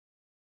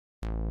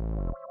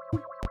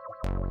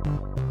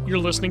You're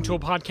listening to a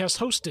podcast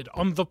hosted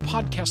on the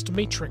Podcast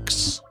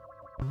Matrix.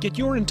 Get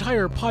your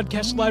entire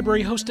podcast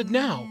library hosted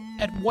now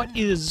at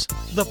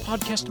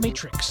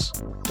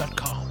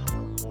whatisthepodcastmatrix.com.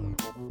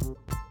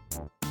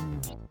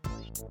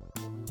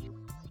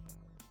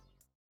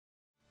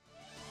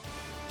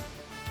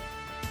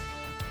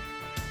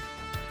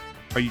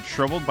 Are you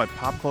troubled by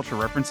pop culture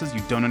references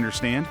you don't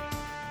understand?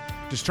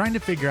 Does trying to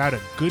figure out a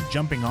good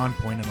jumping-on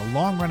point in a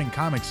long-running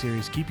comic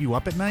series keep you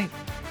up at night?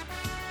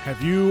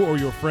 Have you or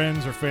your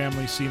friends or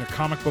family seen a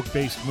comic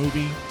book-based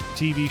movie,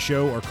 TV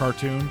show, or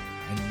cartoon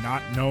and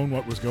not known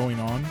what was going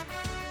on?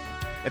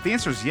 If the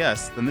answer is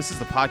yes, then this is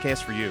the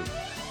podcast for you.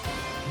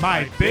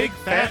 My Big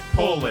Fat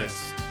Pull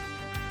List.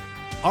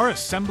 Our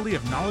assembly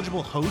of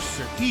knowledgeable hosts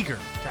are eager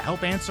to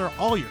help answer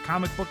all your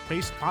comic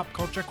book-based pop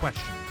culture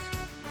questions.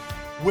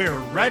 We're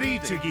ready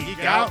to geek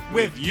out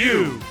with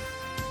you!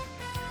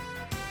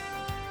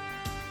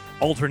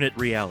 Alternate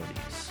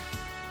realities,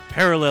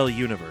 parallel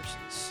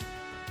universes,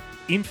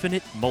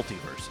 infinite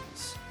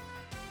multiverses.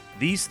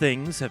 These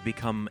things have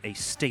become a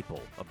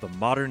staple of the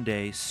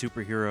modern-day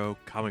superhero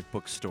comic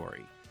book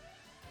story.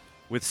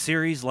 With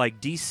series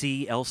like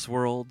DC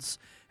Elseworlds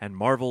and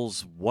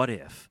Marvel's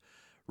What-If,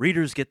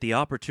 readers get the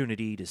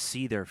opportunity to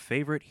see their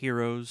favorite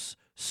heroes,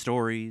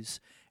 stories,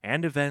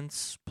 and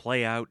events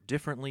play out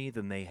differently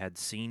than they had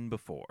seen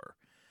before.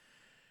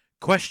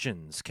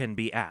 Questions can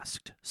be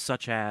asked,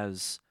 such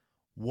as,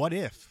 what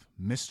if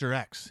Mr.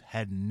 X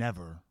had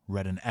never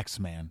read an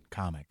X-Man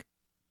comic?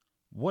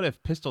 What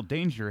if Pistol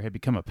Danger had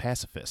become a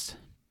pacifist?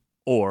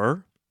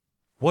 or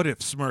What if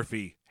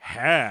Smurfy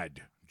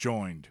had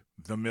joined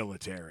the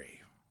military?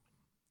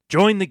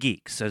 join the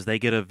geeks as they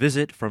get a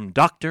visit from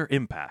Dr.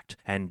 Impact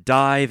and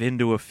dive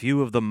into a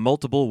few of the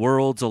multiple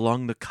worlds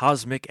along the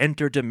cosmic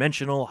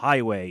interdimensional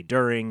highway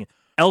during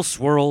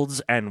Elseworlds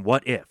and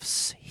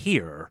What-Ifs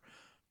here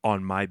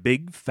on My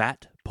Big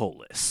Fat Pull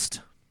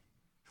List.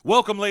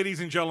 Welcome, ladies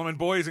and gentlemen,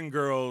 boys and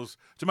girls,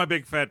 to My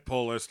Big Fat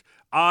Pull List.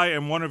 I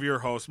am one of your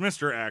hosts,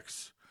 Mr.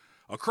 X.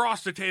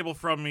 Across the table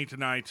from me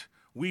tonight,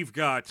 we've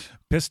got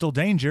Pistol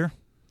Danger.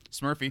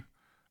 Smurfy.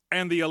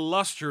 and the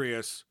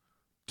illustrious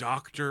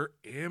Dr.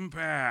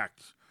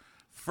 Impact.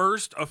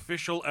 First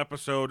official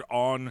episode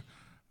on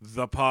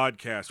the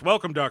podcast.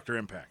 Welcome, Dr.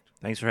 Impact.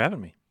 Thanks for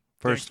having me.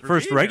 Thanks First for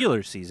being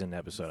regular season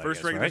episode, First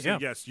I guess, regular right? season,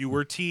 Yeah. yes. You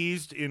were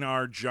teased in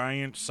our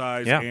giant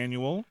size Yeah.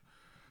 annual.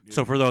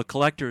 So for the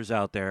collectors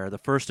out there, the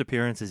first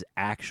appearance is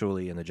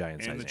actually in the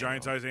Giant Size And the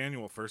Giant Annual. Size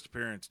Annual, first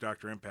appearance,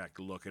 Dr. Impact.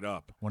 Look it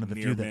up. One of the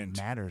Near few that mint.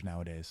 matters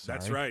nowadays.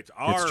 That's sorry. right.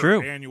 Our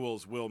true.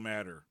 annuals will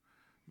matter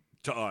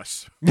to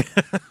us.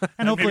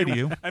 And hopefully to maybe,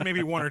 you. and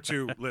maybe one or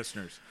two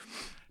listeners.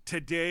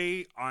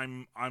 Today,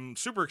 I'm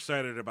super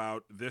excited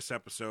about this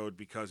episode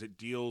because it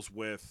deals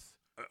with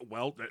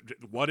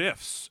what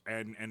ifs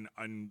and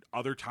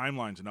other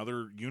timelines and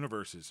other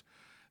universes.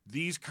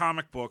 These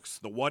comic books,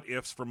 the What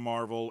Ifs from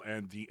Marvel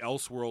and the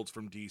Elseworlds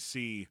from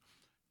DC,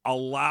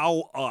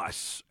 allow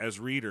us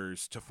as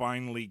readers to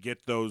finally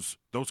get those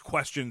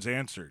questions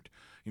answered.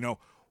 You know,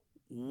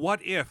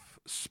 what if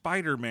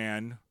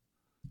Spider-Man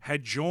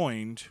had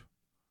joined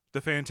the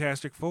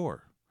Fantastic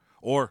Four?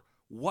 Or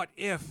what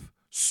if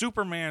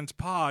Superman's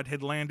pod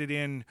had landed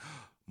in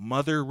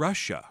Mother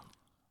Russia?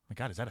 My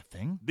God, is that a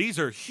thing? These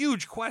are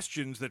huge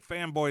questions that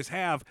fanboys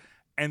have,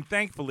 and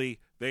thankfully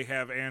they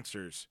have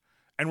answers.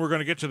 And we're going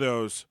to get to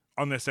those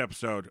on this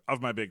episode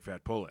of My Big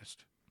Fat Pull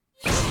List.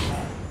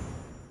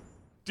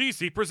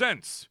 DC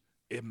presents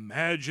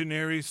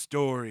Imaginary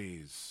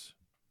Stories.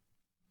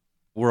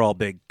 We're all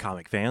big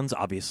comic fans,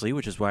 obviously,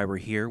 which is why we're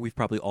here. We've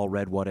probably all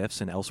read What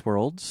Ifs and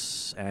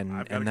Elseworlds and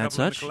I've got a that couple in the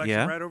such. collection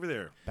Yeah. right over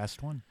there.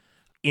 Best one.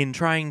 In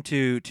trying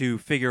to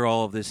figure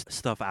all of this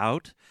stuff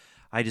out,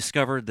 I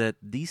discovered that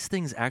these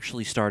things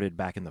actually started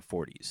back in the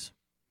 40s.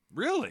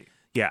 Really?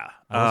 Yeah.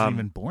 I wasn't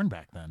even born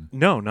back then.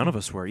 No, none of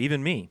us were,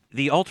 even me.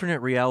 The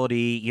alternate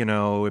reality,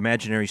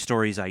 imaginary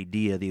stories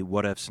idea, the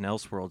What Ifs and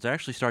Elseworlds,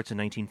 actually starts in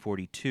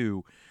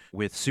 1942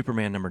 with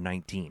Superman number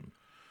 19.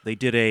 They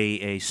did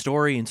a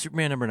story in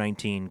Superman number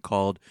 19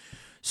 called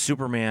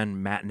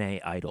Superman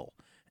Matinee Idol.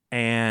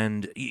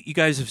 And you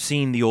guys have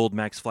seen the old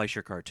Max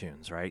Fleischer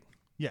cartoons, right?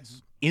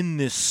 Yes. In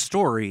this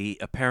story,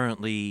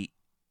 apparently,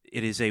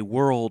 it is a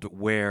world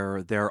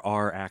where there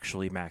are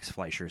actually Max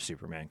Fleischer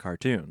Superman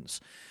cartoons.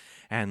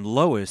 And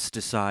Lois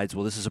decides,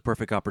 well, this is a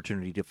perfect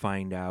opportunity to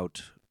find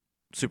out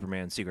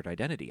Superman's secret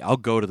identity. I'll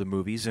go to the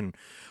movies and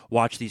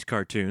watch these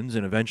cartoons,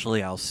 and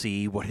eventually I'll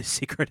see what his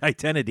secret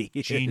identity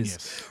is.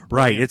 Genius.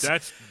 Right.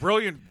 That's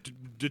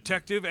brilliant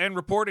detective and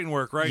reporting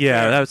work right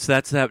yeah, there. that's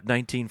that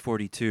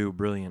 1942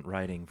 brilliant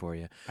writing for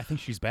you. I think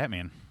she's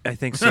Batman. I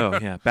think so,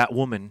 yeah.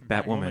 Batwoman.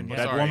 Batwoman,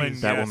 yeah.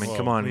 Batwoman, Batwoman, yes.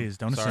 come on. Please,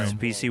 don't Sorry. assume.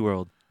 PC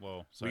world.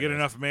 Whoa. We get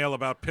enough mail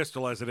about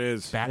Pistol as it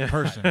is. Bat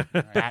person.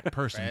 Bat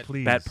person, Bat-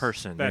 please. Bat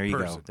person. Bat There you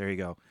person. go. There you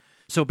go.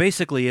 So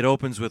basically, it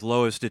opens with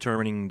Lois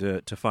determining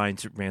to find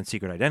Superman's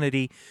secret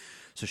identity.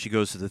 So she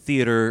goes to the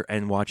theater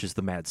and watches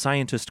the Mad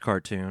Scientist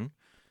cartoon.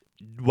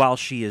 While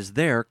she is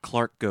there,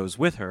 Clark goes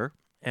with her,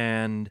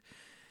 and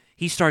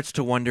he starts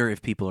to wonder if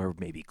people are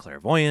maybe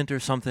clairvoyant or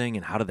something,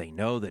 and how do they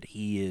know that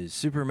he is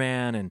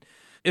Superman? And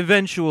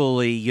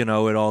eventually, it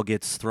all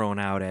gets thrown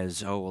out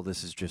as, oh, well,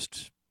 this is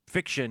just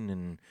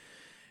fiction,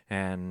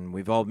 and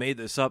we've all made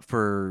this up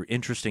for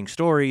interesting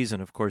stories,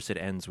 and of course it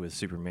ends with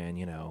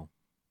Superman,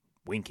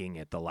 winking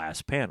at the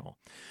last panel.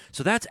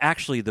 So that's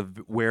actually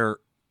where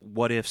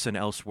What-Ifs and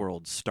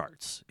Elseworlds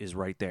starts, is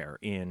right there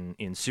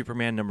in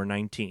Superman number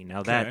 19.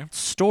 Now, that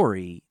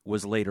story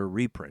was later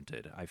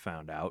reprinted, I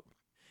found out,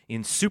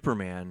 in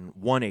Superman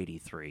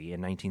 183 in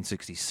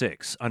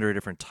 1966 under a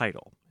different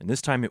title. And this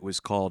time it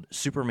was called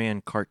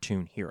Superman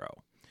Cartoon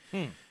Hero.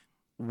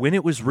 When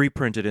it was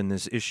reprinted in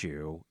this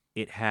issue,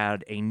 it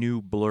had a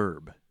new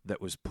blurb that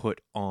was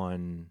put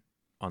on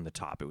the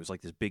top. It was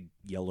like this big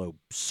yellow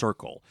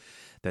circle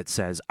that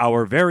says,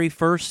 "Our very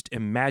first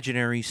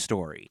imaginary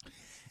story."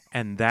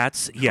 And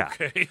that's,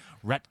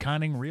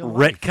 retconning real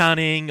life.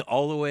 Retconning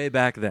all the way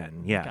back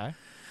then, Okay.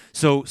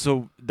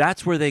 So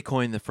that's where they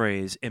coined the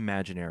phrase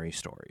imaginary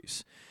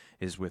stories,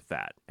 is with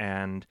that.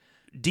 And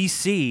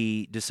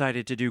DC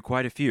decided to do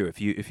quite a few. If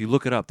you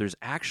look it up, there's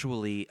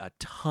actually a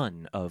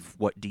ton of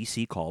what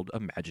DC called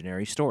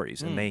imaginary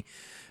stories. And they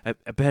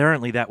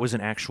apparently that was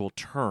an actual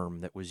term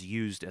that was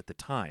used at the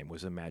time,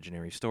 was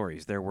imaginary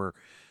stories. There were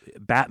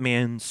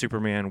Batman,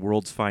 Superman,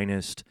 World's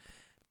Finest,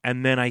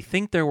 and then I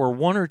think there were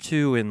one or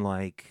two in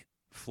like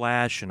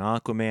Flash and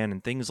Aquaman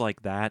and things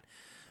like that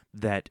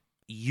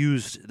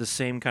used the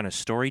same kind of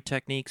story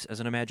techniques as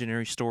an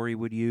imaginary story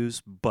would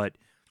use, but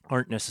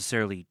aren't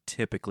necessarily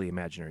typically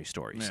imaginary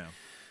stories. Yeah.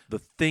 The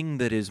thing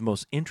that is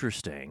most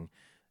interesting,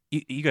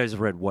 you guys have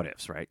read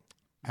What-Ifs, right?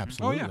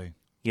 Absolutely.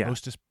 Yeah.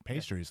 Hostess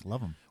pastries, love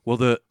them. Well,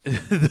 the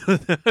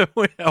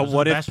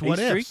What-If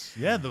pastry?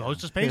 Yeah, the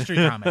Hostess pastry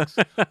comics.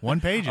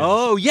 One page.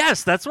 Oh,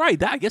 yes, that's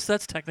right. I guess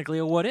that's technically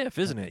a What-If,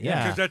 isn't it?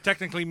 Yeah. Because that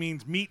technically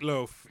means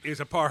Meatloaf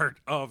is a part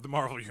of the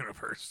Marvel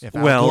Universe. If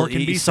Al Well, Gore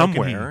can be, so can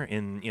somewhere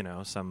in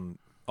some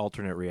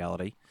alternate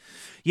reality.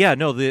 Yeah,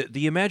 no,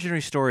 the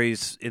imaginary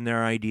stories in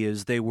their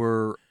ideas, they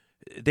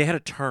had a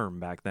term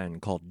back then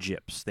called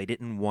gyps. They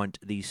didn't want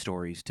these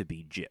stories to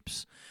be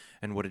gyps.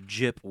 And what a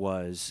gyp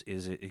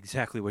is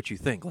exactly what you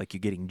think, like you're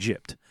getting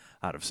gypped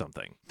out of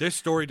something. This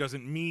story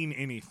doesn't mean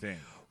anything.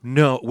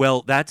 No,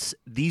 well,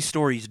 these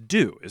stories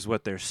do, is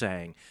what they're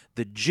saying.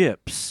 The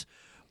gyps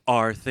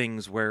are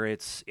things where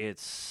it's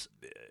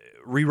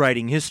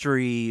rewriting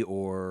history,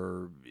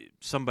 or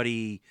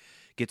somebody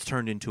gets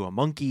turned into a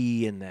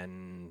monkey, and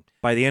then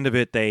by the end of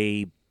it,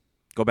 they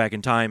go back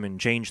in time and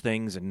change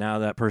things, and now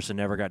that person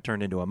never got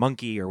turned into a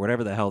monkey, or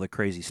whatever the hell the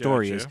crazy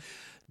story is.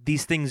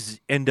 These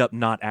things end up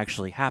not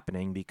actually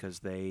happening because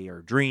they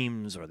are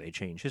dreams or they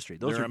change history.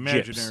 Those They're are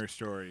imaginary gyps.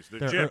 stories.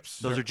 They're gyps.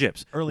 Those are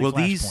gyps. Early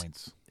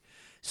flashpoints.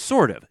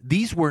 Sort of.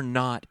 These were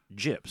not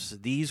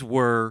gyps. These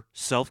were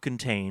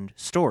self-contained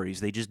stories.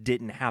 They just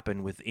didn't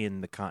happen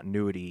within the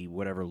continuity,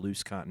 whatever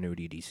loose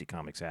continuity DC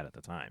Comics had at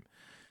the time.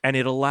 And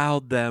it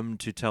allowed them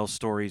to tell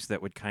stories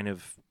that would kind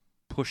of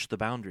push the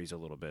boundaries a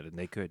little bit, and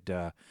they could,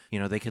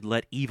 they could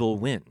let evil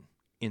win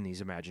in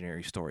these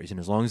imaginary stories. And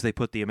as long as they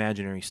put the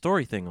imaginary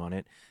story thing on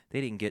it,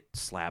 they didn't get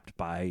slapped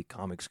by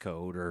Comics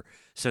Code or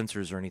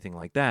censors or anything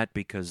like that,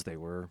 because they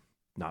were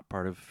not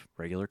part of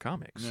regular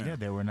comics. Yeah,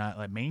 they were not,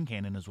 like, main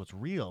canon is what's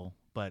real,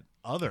 but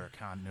other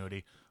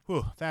continuity,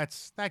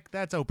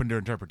 that's open to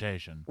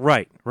interpretation.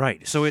 Right.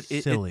 So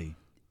Silly.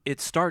 It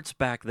starts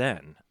back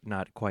then,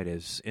 not quite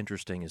as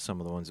interesting as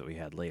some of the ones that we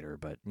had later,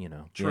 but,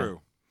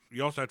 True. Yeah.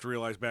 You also have to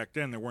realize back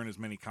then there weren't as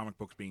many comic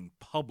books being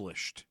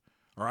published.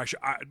 Or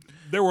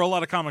there were a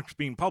lot of comics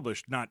being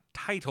published, not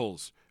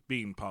titles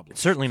being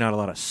published. Certainly not a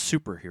lot of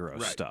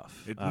superhero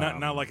stuff.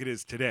 Not like it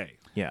is today.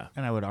 Yeah.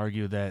 And I would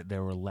argue that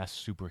there were less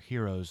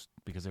superheroes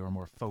because they were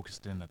more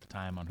focused in at the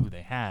time on who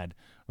they had,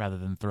 rather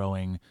than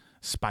throwing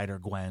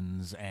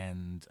Spider-Gwens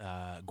and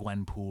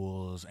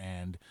Gwenpools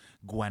and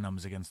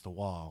Gwenums against the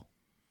wall.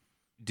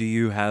 Do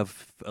you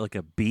have like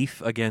a beef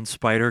against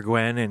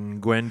Spider-Gwen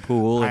and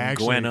Gwenpool and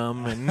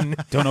Gwenum? And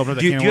don't over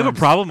the do you have a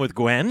problem with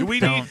Gwen? Do we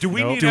need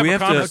to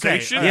have a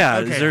conversation?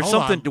 Is there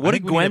something? On. What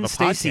did Gwen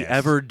Stacy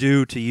ever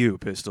do to you,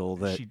 Pistol?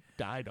 That she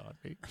died on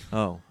me.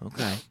 Oh,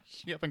 okay.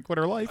 She up and quit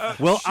her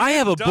life. Well, I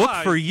have a book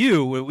for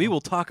you. We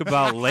will talk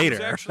about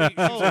later. Really?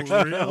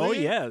 Oh,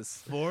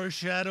 yes.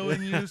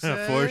 Foreshadowing, you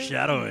say?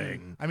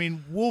 Foreshadowing. I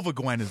mean,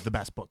 Wolvergwen is the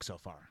best book so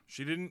far.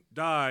 She didn't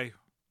die.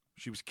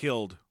 She was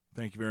killed.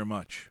 Thank you very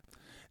much.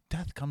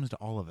 Death comes to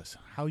all of us.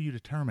 How you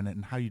determine it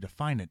and how you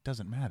define it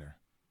doesn't matter.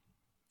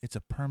 It's a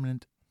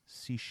permanent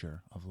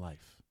seizure of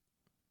life.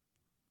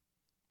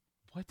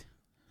 What?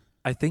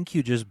 I think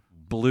you just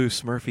blew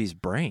Smurfy's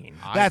brain.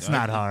 That's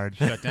not hard.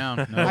 Shut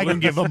down. No. I can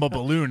give him a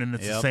balloon and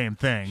it's the same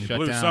thing. Shut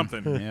blew down.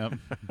 something. Yep.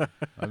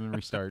 I'm going to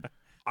restart.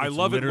 I It's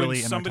love it when literally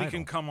in our somebody title.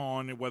 can come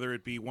on, whether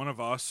it be one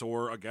of us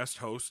or a guest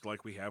host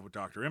like we have with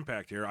Dr.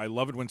 Impact here. I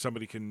love it when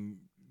somebody can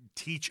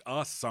teach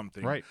us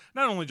something. Right.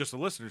 Not only just the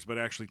listeners, but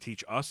actually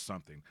teach us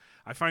something.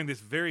 I find this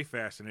very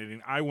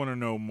fascinating. I want to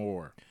know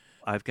more.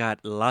 I've got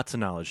lots of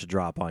knowledge to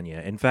drop on you.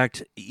 In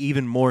fact,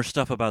 even more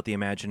stuff about the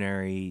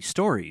imaginary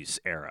stories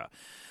era.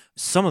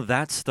 some of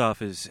that stuff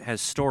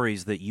has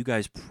stories that you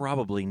guys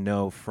probably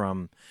know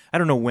from, I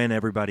don't know when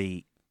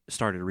everybody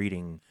started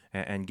reading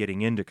and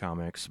getting into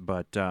comics,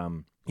 but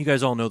you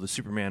guys all know the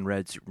Superman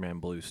Red, Superman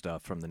Blue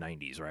stuff from the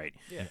 90s, right?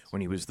 Yes.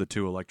 When he was the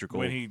two electrical...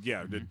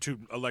 the two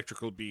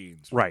electrical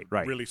beings. Right.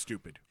 Really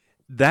stupid.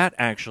 That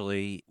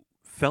actually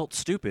felt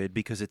stupid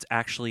because it's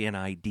actually an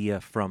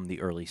idea from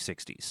the early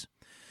 60s.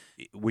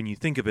 When you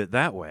think of it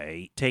that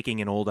way,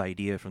 taking an old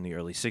idea from the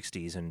early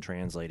 60s and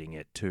translating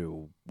it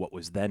to what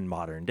was then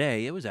modern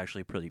day, it was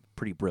actually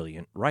pretty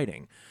brilliant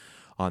writing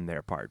on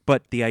their part.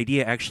 But the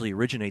idea actually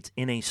originates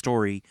in a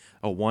story,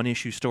 a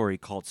one-issue story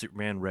called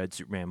Superman Red,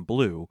 Superman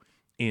Blue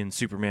in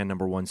Superman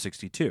number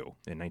 162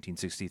 in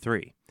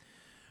 1963,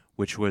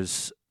 which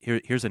was,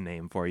 here's a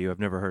name for you. I've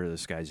never heard of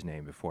this guy's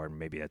name before, and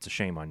maybe that's a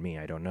shame on me,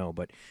 I don't know,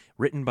 but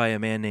written by a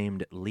man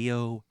named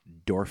Leo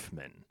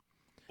Dorfman,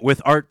 with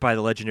art by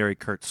the legendary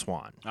Kurt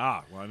Swan.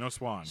 Ah, well, I know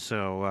Swan.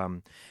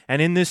 So,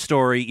 and in this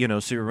story,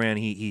 Superman,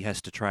 he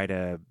has to try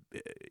to,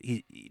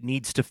 he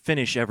needs to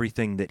finish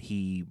everything that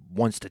he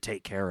wants to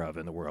take care of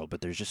in the world,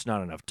 but there's just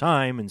not enough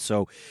time, and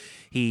so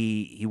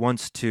he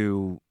wants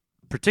to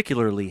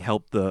particularly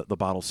help the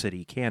Bottle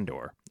City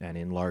Kandor and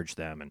enlarge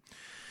them. And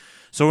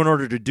so in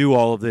order to do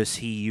all of this,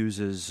 he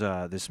uses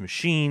this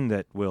machine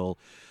that will,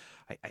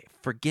 I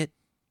forget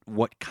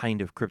what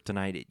kind of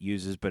kryptonite it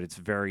uses, but it's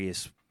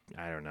various,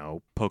 I don't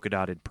know,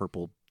 polka-dotted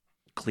purple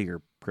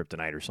clear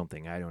kryptonite or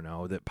something, I don't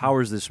know, that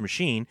powers this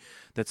machine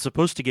that's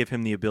supposed to give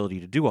him the ability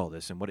to do all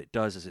this. And what it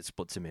does is it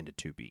splits him into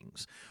two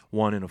beings,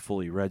 one in a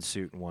fully red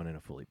suit and one in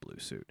a fully blue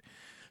suit.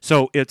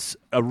 So it's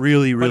a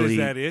really... But is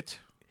that it?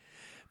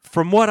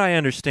 From what I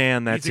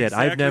understand, that's He's it.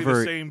 exactly I've never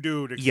the same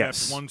dude, except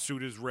Yes. one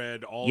suit is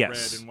red, all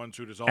Yes. red, and one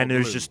suit is all and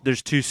blue.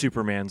 there's two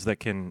Supermans that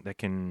can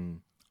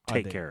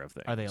take they- care of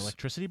things. Are they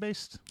electricity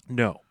based?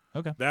 No.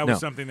 Okay. That was No.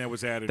 something that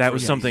was added. That for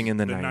was something in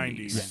the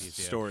 90s.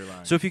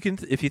 storyline. So if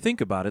you think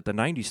about it, the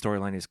 90s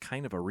storyline is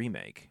kind of a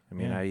remake. I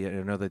mean, I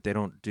know that they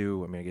don't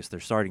do, I mean, I guess they're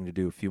starting to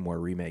do a few more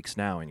remakes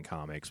now in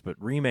comics, but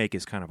remake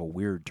is kind of a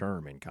weird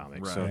term in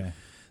comics. Right. So Yeah.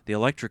 the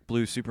Electric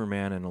Blue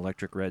Superman and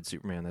Electric Red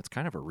Superman, that's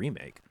kind of a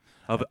remake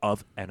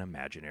of an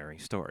imaginary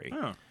story.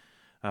 Huh.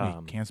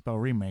 Wait, can't spell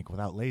remake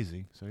without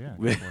lazy, so yeah.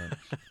 Go for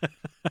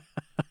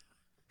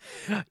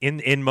it.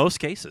 In most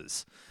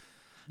cases.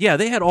 Yeah,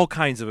 they had all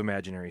kinds of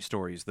imaginary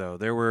stories, though.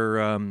 There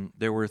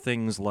were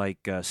things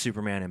like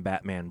Superman and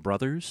Batman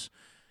brothers.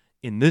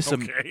 In this,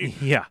 Okay.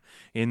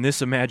 in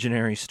this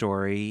imaginary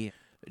story,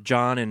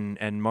 John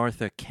and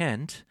Martha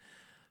Kent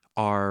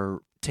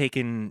are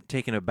taken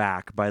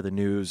aback by the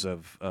news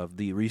of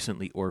the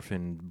recently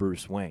orphaned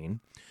Bruce Wayne,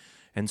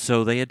 and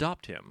so they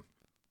adopt him.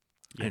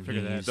 And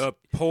he's- The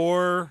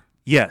poor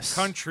yes,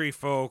 country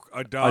folk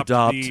adopt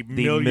the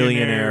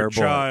millionaire boy.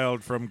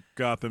 child from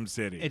Gotham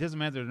City. It doesn't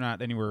matter they're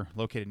not anywhere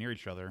located near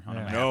each other on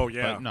a map. No,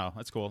 yeah. But no,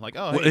 that's cool. Like,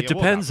 oh, Well, hey, it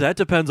depends. That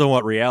depends on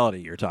what reality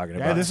you're talking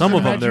Yeah, about. this Some is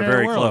of an them they're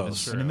very imaginary world.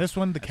 close. And in this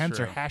one, the That's Kents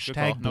are true. hashtag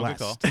Good call. No, good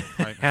blessed.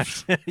 call.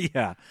 Right.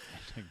 Yeah.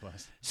 Hashtag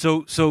blessed.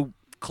 So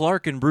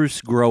Clark and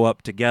Bruce grow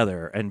up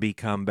together and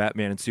become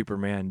Batman and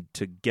Superman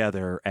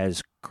together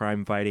as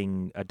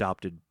crime-fighting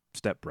adopted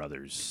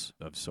stepbrothers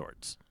of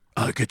sorts.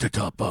 I get the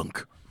top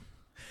bunk.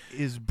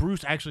 Is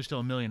Bruce actually still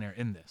a millionaire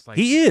in this? Like,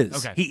 He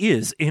is. Okay. He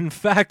is. In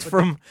fact,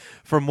 from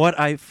what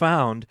I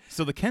found,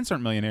 So the Kents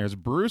aren't millionaires.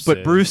 Bruce But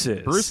is. Bruce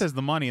is. Bruce has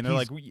the money, and they're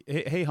He's-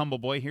 like, hey, humble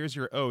boy, here's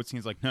your oats. And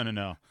he's like,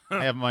 no.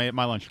 I have my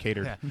lunch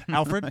catered. Yeah.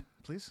 Alfred,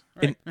 please.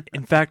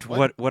 in fact,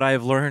 what I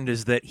have learned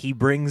is that he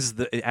brings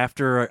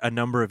after a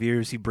number of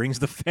years, he brings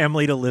the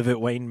family to live at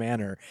Wayne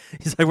Manor.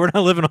 He's like, we're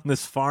not living on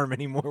this farm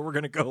anymore. We're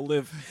going to go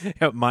live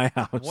at my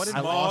house. What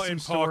an Ma awesome and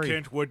Pa story.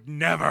 Kent would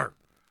never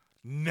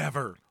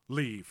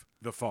leave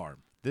the farm.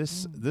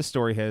 This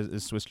story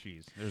is Swiss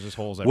cheese. There's just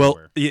holes Well,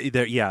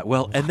 everywhere.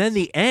 well, and then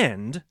the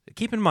end,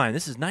 keep in mind,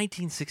 this is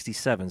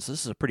 1967, so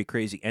this is a pretty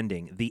crazy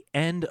ending. The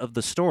end of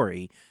the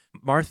story,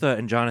 Martha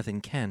and Jonathan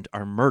Kent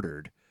are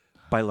murdered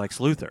by Lex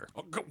Luthor.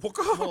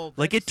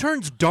 Like, it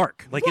turns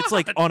dark. Like, it's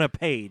like on a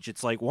page.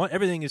 It's like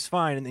everything is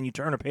fine, and then you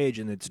turn a page,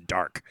 and it's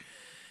dark.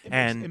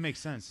 It makes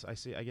sense. I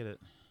see. I get it.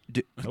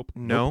 Nope.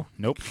 No?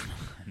 Nope.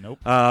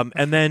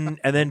 And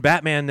then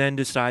Batman then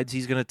decides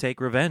he's going to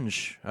take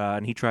revenge,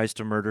 and he tries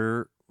to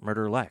murder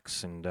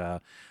Lex. And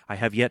I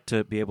have yet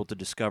to be able to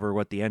discover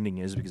what the ending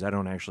is because I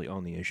don't actually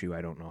own the issue.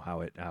 I don't know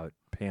how it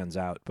pans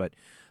out. But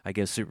I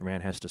guess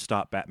Superman has to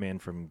stop Batman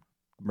from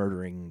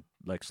murdering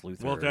Lex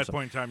Luthor. Well, at or that something.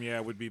 point in time, yeah,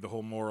 it would be the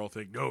whole moral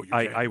thing. No, you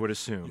can't. I would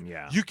assume,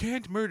 yeah. You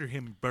can't murder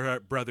him,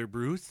 brother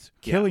Bruce.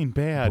 Killing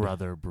bad.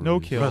 Brother Bruce. No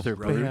kill. Brother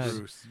Brother Bad.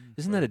 Bruce.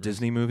 Isn't that a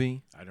Disney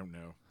movie? I don't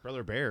know.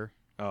 Brother Bear.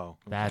 Oh,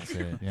 That's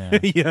it. Yeah.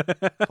 yeah.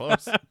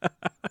 Close.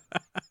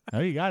 No,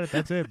 you got it.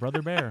 That's it.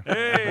 Brother Bear.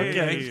 Hey,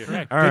 Okay.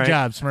 Correct. All Good right.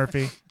 job,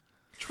 Smurfy.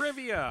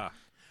 Trivia.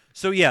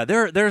 So yeah,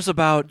 there's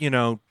about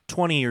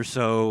 20 or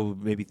so,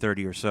 maybe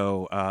 30 or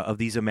so of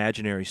these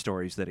imaginary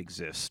stories that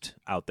exist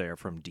out there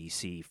from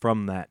DC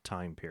from that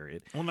time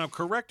period. Well, now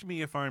correct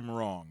me if I'm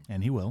wrong,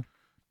 And he will.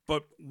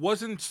 but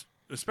wasn't,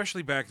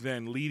 especially back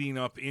then, leading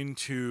up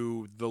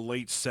into the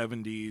late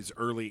 70s,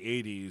 early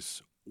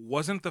 80s,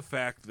 wasn't the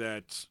fact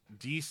that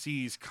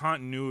DC's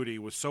continuity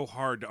was so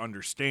hard to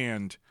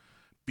understand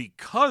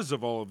because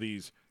of all of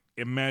these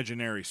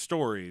imaginary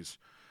stories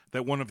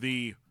that one of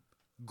the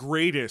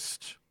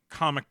greatest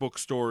comic book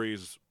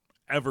stories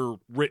ever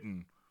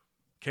written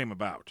came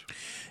about.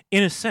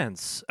 In a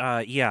sense,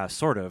 yeah,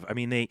 sort of. I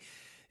mean,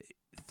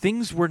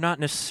 things were not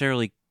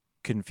necessarily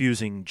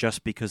confusing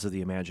just because of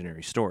the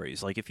imaginary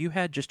stories. Like, if you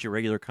had just your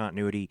regular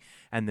continuity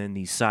and then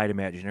these side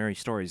imaginary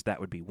stories, that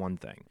would be one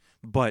thing.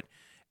 But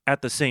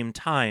at the same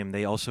time,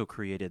 they also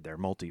created their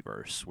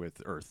multiverse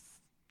with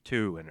Earth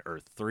 2 and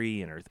Earth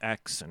 3 and Earth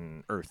X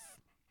and Earth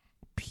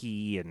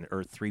P and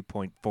Earth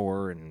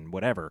 3.4 and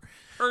whatever.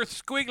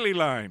 Earth squiggly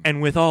line.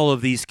 And with all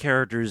of these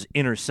characters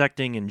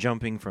intersecting and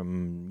jumping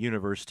from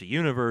universe to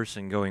universe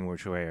and going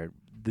which way or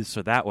this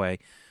or that way,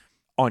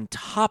 on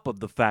top of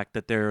the fact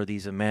that there are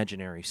these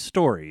imaginary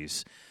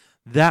stories,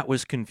 that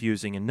was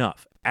confusing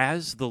enough.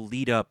 As the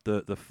lead up,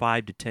 the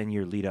 5 to 10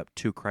 year lead up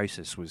to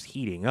Crisis was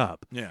heating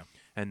up, Yeah.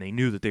 and they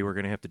knew that they were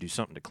going to have to do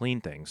something to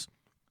clean things,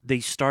 they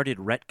started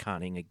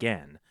retconning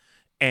again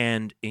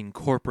and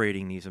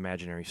incorporating these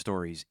imaginary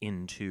stories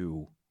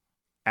into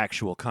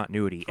actual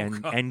continuity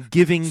and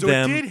giving So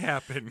them it did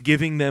happen.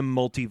 giving them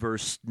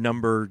multiverse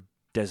number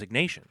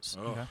designations.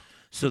 Oh. Okay.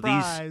 So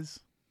Surprise.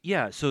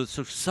 so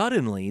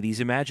suddenly these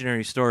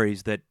imaginary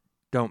stories that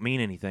don't mean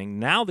anything,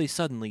 now they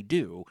suddenly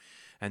do,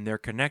 and they're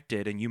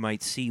connected, and you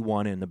might see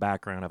one in the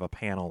background of a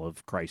panel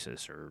of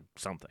Crisis or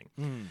something.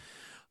 Mm.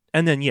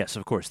 And then yes,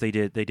 of course, they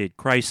did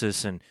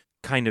Crisis and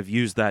kind of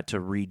used that to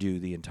redo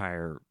the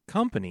entire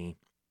company.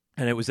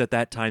 And it was at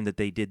that time that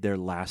they did their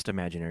last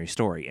imaginary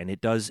story. And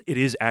it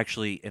is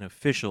actually an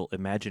official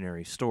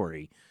imaginary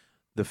story,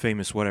 the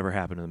famous Whatever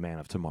Happened to the Man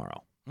of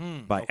Tomorrow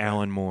by okay.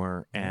 Alan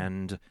Moore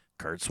and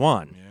Kurt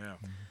Swan.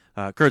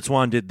 Yeah. Kurt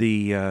Swan did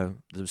the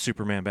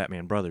Superman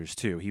Batman Brothers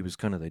too. He was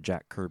kind of the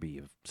Jack Kirby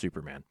of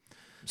Superman.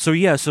 So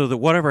yeah, so the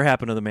Whatever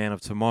Happened to the Man of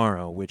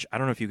Tomorrow, which I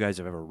don't know if you guys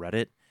have ever read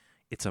it.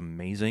 It's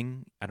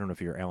amazing. I don't know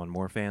if you're Alan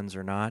Moore fans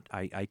or not.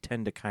 I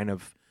tend to kind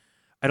of,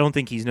 I don't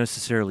think he's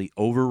necessarily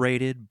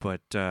overrated,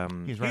 but He's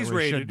right He's where he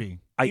rated. should be.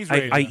 He's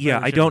rated.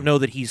 I don't know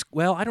that he's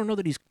I don't know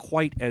that he's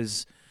quite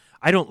as,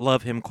 I don't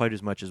love him quite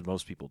as much as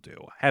most people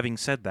do. Having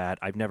said that,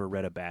 I've never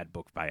read a bad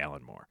book by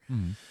Alan Moore.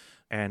 Mhm.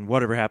 And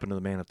Whatever Happened to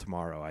the Man of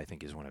Tomorrow, I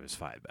think, is one of his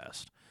 5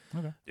 best.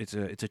 Okay. It's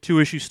a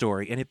 2-issue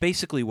story, and it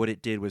basically what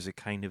it did was it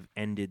kind of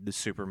ended the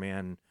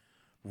Superman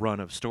run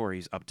of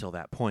stories up till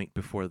that point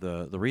before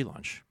the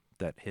relaunch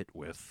that hit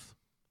with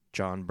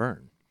John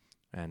Byrne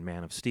and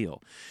Man of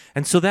Steel.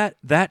 And so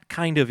that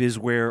kind of is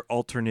where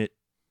alternate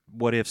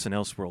What-Ifs and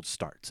Elseworlds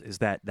starts, is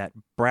that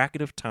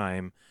bracket of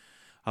time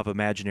of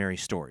imaginary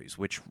stories,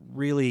 which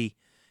really,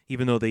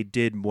 even though they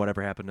did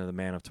Whatever Happened to the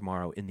Man of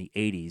Tomorrow in the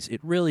 80s, it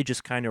really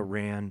just kind of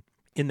ran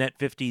in that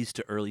 50s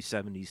to early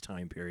 70s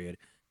time period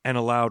and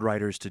allowed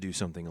writers to do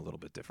something a little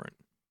bit different.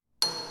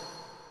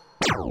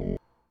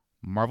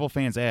 Marvel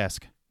fans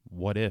ask,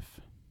 what if?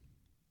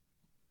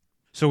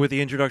 So with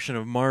the introduction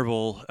of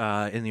Marvel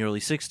in the early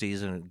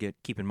 60s, and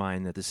keep in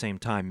mind that at the same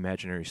time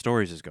Imaginary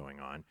Stories is going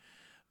on,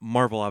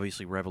 Marvel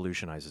obviously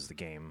revolutionizes the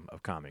game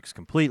of comics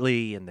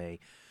completely, and they,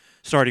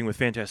 starting with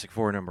Fantastic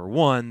Four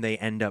 #1, they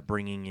end up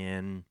bringing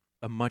in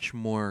a much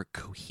more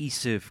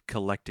cohesive,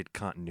 collected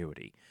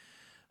continuity.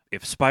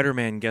 If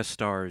Spider-Man guest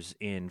stars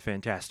in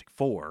Fantastic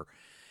Four,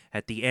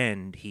 at the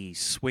end he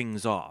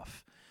swings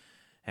off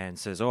and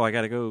says, "Oh, I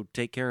got to go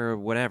take care of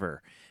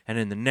whatever." And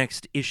in the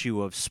next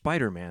issue of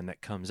Spider-Man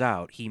that comes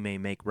out, he may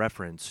make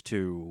reference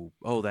to,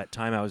 "Oh, that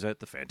time I was at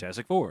the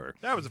Fantastic Four."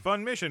 That was a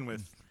fun mission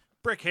with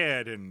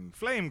Brickhead and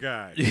Flame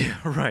Guy. Yeah,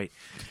 right.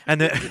 And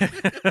the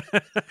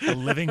The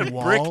living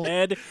wall.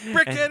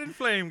 Brickhead and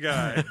Flame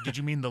Guy. Did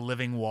you mean the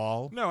living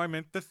wall? No, I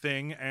meant the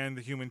Thing and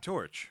the Human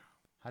Torch.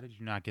 How did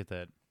you not get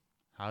that?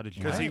 How did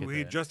you Because not he get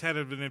that? just had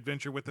an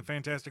adventure with the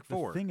Fantastic The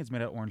Four. thing is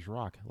made of orange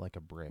rock, like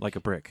a brick. like a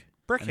brick.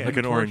 And Brickhead. the like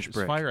an torch orange is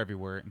brick. Fire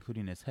everywhere,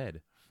 including his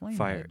head. Flame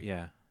Fire, head.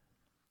 yeah.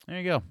 There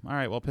you go. All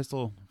right, well,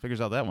 Pistol figures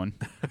out that one.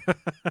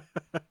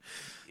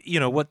 You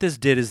know, what this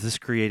did is this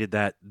created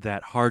that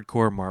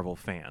hardcore Marvel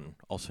fan,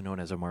 also known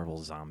as a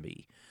Marvel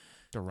zombie.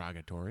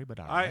 Derogatory, but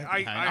all right.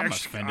 I'm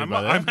actually- offended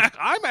by that.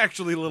 I'm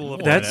actually a little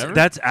offended. Whatever.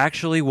 That's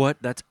actually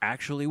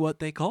what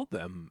they called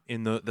them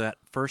in that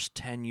first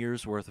 10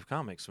 years worth of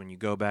comics. When you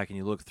go back and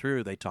you look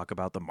through, they talk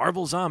about the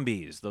Marvel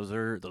zombies. Those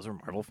are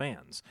Marvel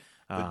fans.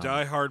 The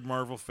diehard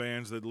Marvel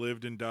fans that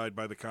lived and died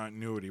by the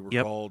continuity were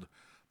Yep. called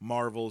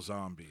Marvel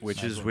zombies.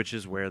 which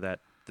is where that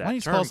Why don't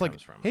you term call us comes like,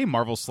 from. hey,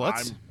 Marvel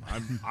sluts?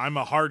 I'm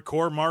a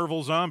hardcore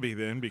Marvel zombie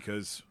then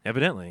because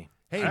Evidently,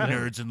 Hey,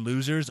 nerds and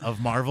losers of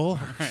Marvel.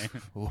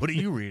 What are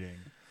you reading?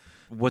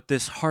 what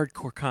this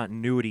hardcore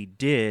continuity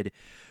did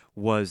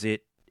was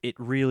it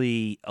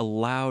really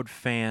allowed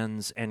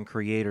fans and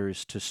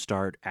creators to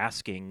start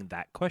asking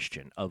that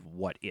question of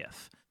what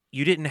if.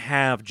 You didn't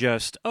have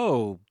just,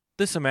 oh,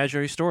 this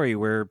imaginary story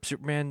where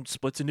Superman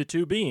splits into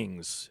 2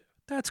 beings.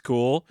 That's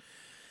cool.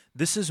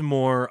 This is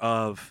more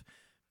of,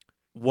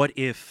 what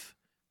if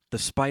the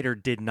spider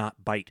did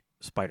not bite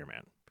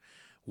Spider-Man?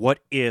 what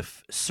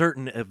if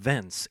certain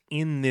events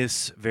in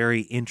this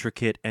very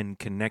intricate and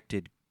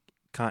connected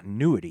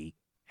continuity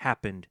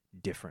happened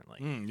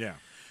differently? Yeah.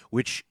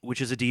 Which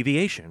is a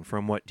deviation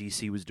from what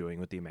DC was doing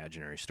with the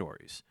imaginary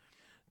stories.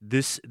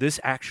 This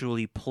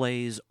actually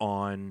plays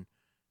on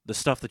the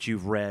stuff that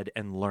you've read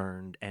and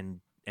learned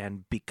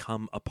and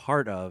become a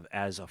part of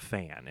as a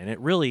fan, and it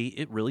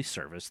really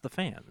serviced the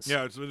fans.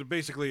 Yeah,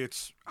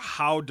 it's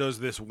how does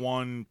this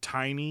one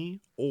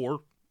tiny,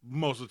 or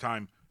most of the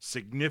time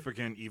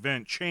significant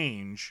event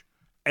change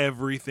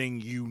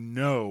everything you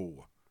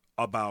know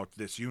about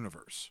this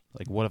universe?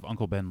 Like, what if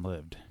Uncle Ben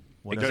lived?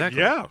 Exactly.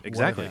 Yeah.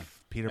 Exactly. What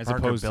if Peter As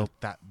Parker opposed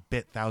to-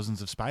 bit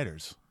thousands of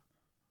spiders?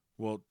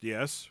 Well,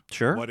 yes.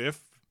 Sure. What if?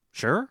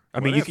 Sure. I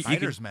What mean, if you can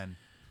Spiders Men.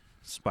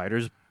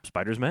 Spiders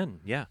men.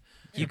 Yeah.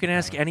 You can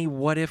ask any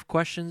what if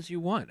questions you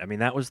want. I mean,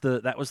 that was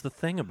the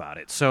thing about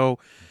it. So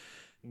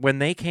when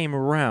they came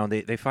around,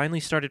 they finally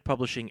started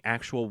publishing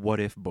actual what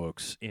if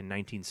books in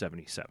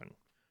 1977.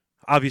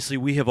 Obviously,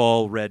 we have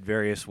all read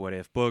various what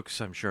if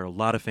books. I'm sure a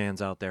lot of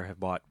fans out there have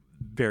bought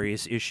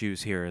various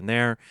issues here and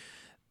there.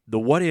 The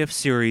What If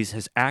series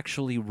has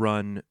actually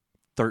run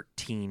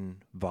 13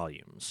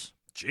 volumes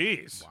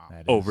Jeez.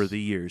 That over is- the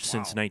years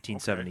since Wow.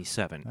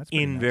 1977 That's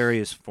pretty in nice.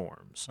 various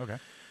forms. Okay.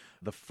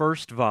 The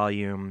first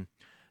volume,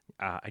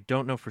 I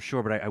don't know for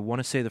sure, but I want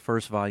to say the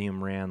first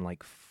volume ran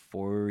like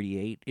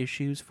 48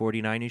 issues,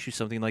 49 issues,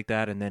 something like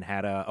that, and then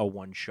had a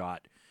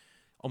one-shot,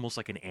 almost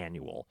like an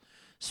annual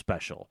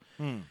special.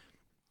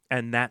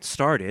 And that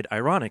started,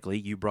 ironically,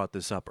 you brought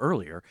this up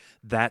earlier,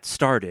 that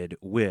started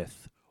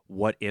with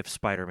what if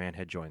Spider-Man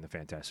had joined the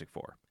Fantastic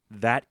Four.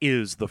 That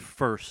is the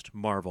first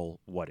Marvel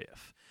what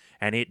if.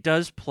 And it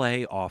does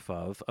play off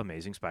of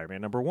Amazing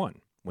Spider-Man #1.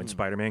 When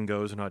Spider-Man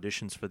goes and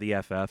auditions for the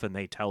FF and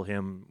they tell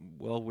him,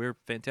 well, we're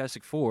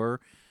Fantastic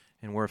Four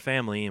and we're a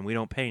family and we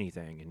don't pay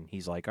anything. And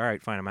he's like, all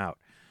right, fine, I'm out.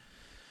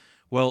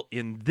 Well,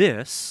 in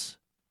this,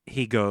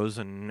 he goes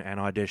and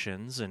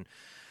auditions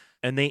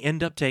and they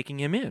end up taking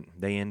him in.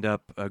 They end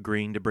up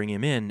agreeing to bring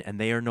him in, and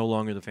they are no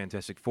longer the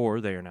Fantastic Four.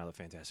 They are now the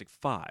Fantastic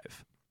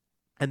Five.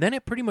 And then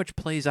it pretty much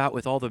plays out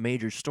with all the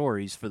major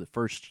stories for the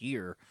first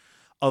year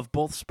of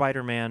both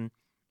Spider-Man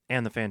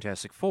and the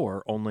Fantastic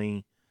Four,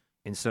 only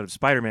instead of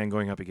Spider-Man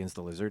going up against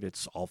the Lizard,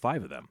 it's all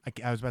five of them.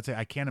 I was about to say,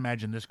 I can't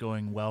imagine this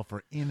going well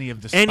for any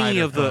of the Any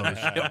Spider of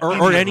the Foes.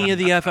 or any of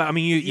the FF. I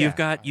mean, you've Yeah,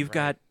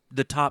 got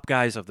the top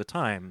guys of the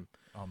time.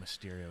 Oh,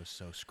 Mysterio's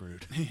so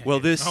screwed. Well,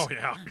 this Oh,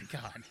 yeah.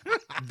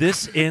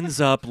 this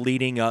ends up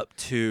leading up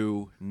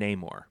to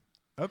Namor.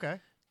 Okay.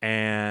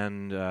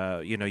 And,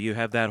 you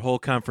have that whole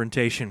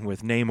confrontation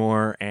with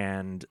Namor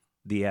and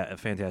the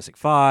Fantastic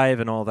Five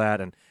and all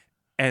that.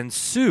 And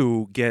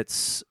Sue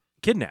gets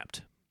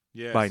kidnapped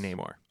Yes. by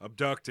Namor.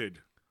 Abducted.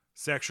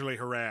 Sexually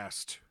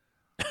harassed.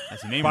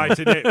 That's a name. By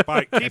today.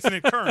 By keeping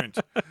it current.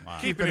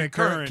 Keeping it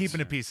current.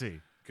 Keeping it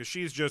PC. Because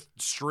she's just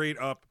straight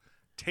up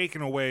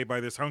taken away by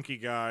this hunky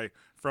guy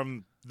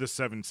from the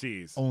Seven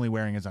Seas. Only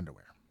wearing his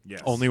underwear.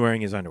 Yes. Only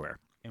wearing his underwear.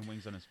 And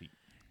wings on his feet.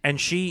 And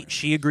she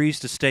agrees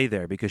to stay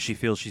there because she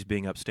feels she's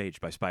being upstaged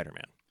by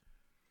Spider-Man.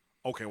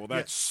 Okay, well,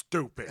 that's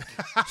stupid.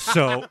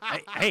 So,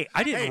 hey,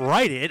 I didn't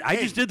write it. I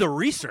just did the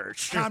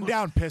research. Calm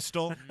down,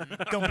 Pistol.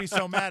 Don't be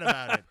so mad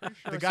about it.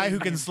 The guy who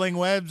can sling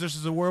webs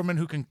versus a woman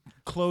who can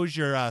close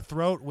your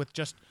throat with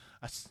just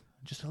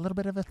a little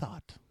bit of a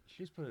thought.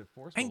 She's put it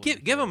forceful. And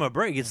give them a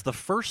break. It's the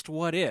first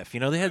what if.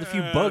 They had a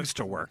few bugs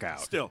to work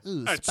out. Still.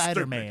 Ooh, that's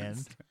Spider-Man.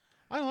 stupid.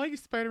 I don't like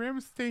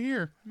Spider-Man. Stay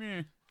here.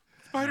 Meh.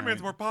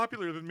 Spider-Man's more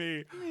popular than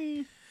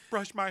me.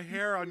 Brush my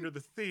hair under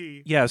the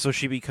sea. Yeah, so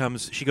she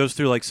goes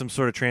through like some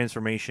sort of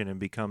transformation and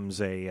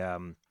becomes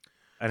an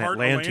Part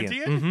Atlantean.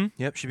 Atlantean? Mm-hmm.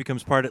 Yep, she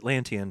becomes part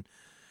Atlantean.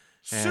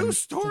 Sue And-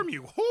 Storm,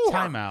 you whore.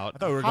 Time out. I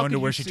thought we were How going to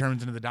could where you she see-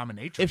 turns into the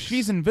dominatrix. If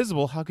she's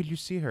invisible, how could you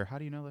see her? How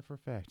do you know that for a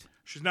fact?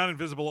 She's not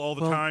invisible all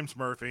the Well- time,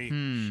 Smurfy.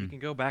 She can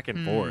go back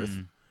and forth.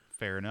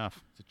 Fair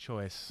enough. It's a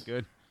choice.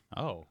 Good.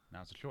 Oh,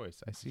 now it's a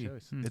choice. I see.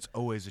 It's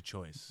always a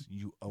choice.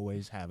 You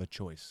always have a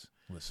choice,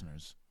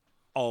 listeners.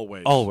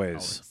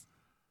 Always.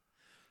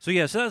 So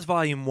that's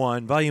Volume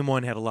 1. Volume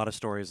 1 had a lot of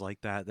stories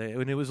like that,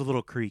 and it was a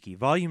little creaky.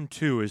 Volume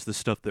 2 is the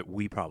stuff that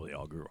we probably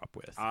all grew up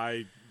with.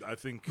 I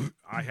think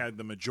I had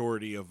the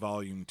majority of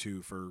Volume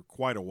 2 for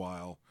quite a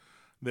while.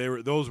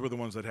 Those were the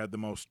ones that had the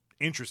most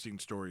interesting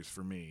stories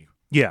for me.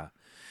 Yeah.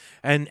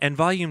 And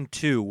Volume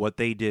 2, what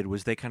they did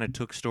was they kind of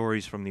took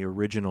stories from the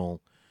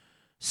original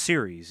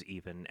series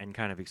even and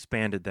kind of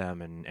expanded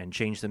them and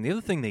changed them. The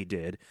other thing they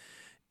did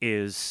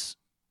is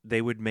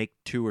they would make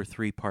 2 or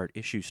 3 part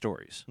issue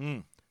stories.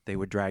 They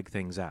would drag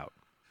things out.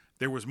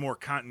 There was more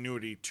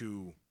continuity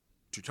to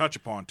touch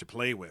upon, to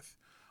play with.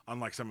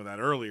 Unlike some of that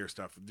earlier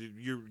stuff,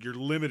 you're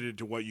limited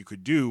to what you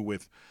could do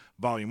with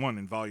Volume 1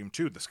 and Volume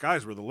 2. The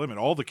skies were the limit.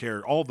 All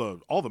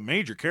the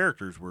major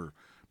characters were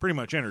pretty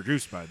much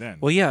introduced by then.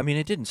 Well, yeah, I mean,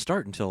 it didn't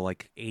start until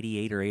like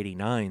 88 or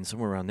 89,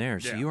 somewhere around there.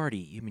 So Yeah.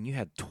 you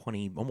had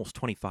almost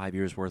 25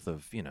 years worth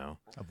of,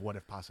 Of what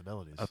if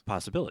possibilities. of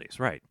possibilities,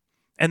 right?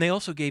 And they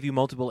also gave you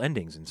multiple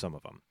endings in some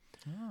of them.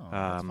 Oh,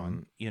 that's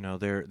fun.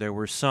 There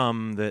were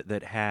some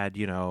that had,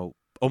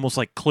 almost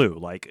like Clue.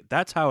 Like,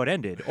 that's how it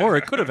ended. Or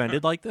it could have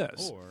ended like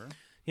this. Or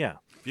Yeah.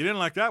 If you didn't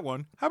like that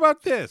one, how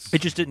about this?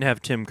 It just didn't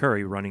have Tim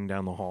Curry running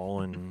down the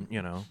hall and,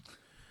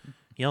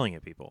 yelling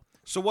at people.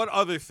 So what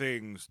other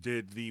things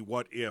did the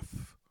What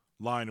If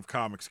line of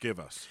comics give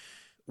us?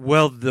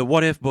 Well, the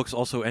What If books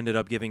also ended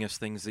up giving us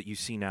things that you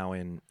see now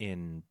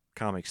in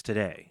comics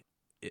today.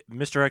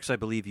 Mr. X, I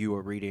believe you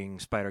are reading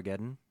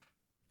Spider-Geddon.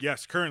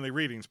 Yes, currently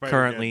reading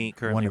Spider-Man.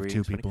 Currently One of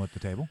reading two people at the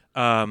table.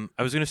 I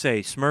was going to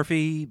say,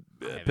 Smurfy,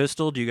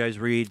 Pistol, do you guys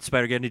read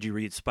Spider-Geddon? Did you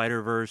read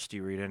Spider-Verse? Do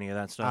you read any of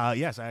that stuff?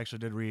 Yes, I actually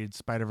did read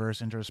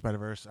Spider-Verse, Intro to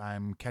Spider-Verse.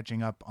 I'm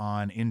catching up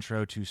on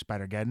Intro to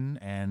Spider-Geddon,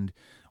 and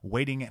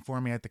waiting for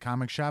me at the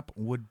comic shop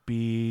would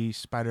be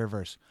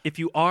Spider-Verse. If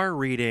you are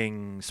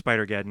reading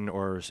Spider-Geddon,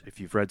 or if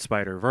you've read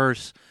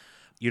Spider-Verse,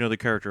 you know the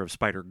character of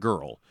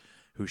Spider-Girl,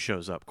 who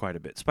shows up quite a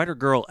bit.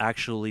 Spider-Girl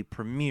actually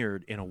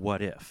premiered in a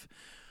What If.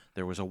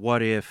 There was a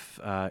What If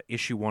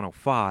issue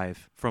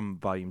 105 from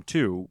Volume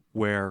 2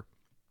 where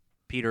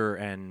Peter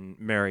and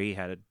Mary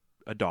had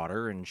a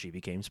daughter, and she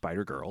became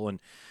Spider-Girl.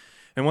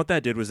 And what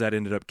that did was that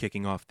ended up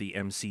kicking off the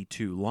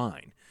MC2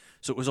 line.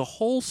 So it was a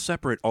whole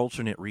separate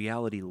alternate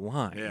reality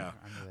line. Yeah.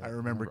 I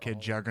remember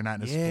Kid Juggernaut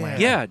and his plan.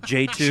 Yeah,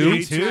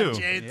 J2.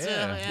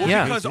 J2. Well,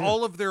 Yeah. because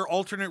all of their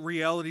alternate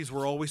realities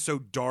were always so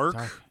dark,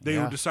 they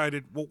yeah.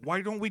 decided, well,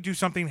 why don't we do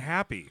something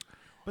happy?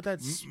 But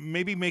that's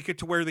Maybe make it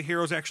to where the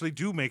heroes actually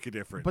do make a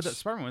difference. but the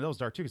Spider-Man that was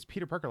dark too because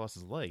Peter Parker lost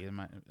his leg.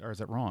 Or is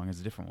that wrong?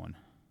 It's a different one.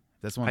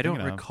 That's one I don't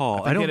thinking of.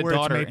 recall. I I don't- think he where had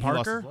it's a daughter. May And he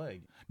lost Parker? his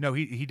leg. No,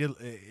 he did.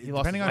 He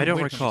lost Depending his on I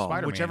don't which recall.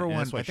 Spider-Man, whichever and one.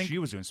 That's why I think she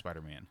was doing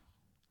Spider-Man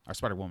or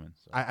Spider-Woman.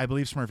 So. I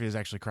believe Smurfy is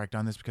actually correct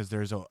on this because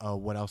there's a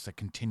what else that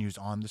continues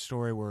on the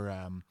story where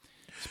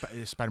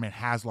Spider-Man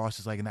has lost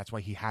his leg, and that's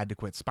why he had to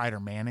quit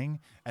Spider-Manning,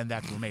 and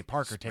that's where May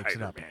Parker takes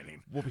it up.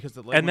 Spider-Manning. Well, because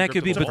the leg And that would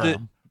could be, grip but the the,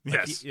 wall.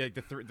 Yes. Like,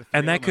 the three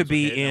And that other could ones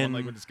be would hit, and in- one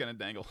leg would just kind of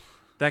dangle.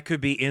 that could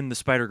be in the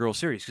Spider-Girl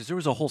series, because there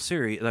was a whole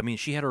series. I mean,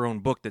 she had her own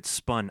book that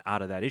spun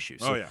out of that issue.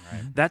 So Oh, yeah.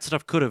 that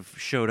stuff could have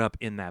showed up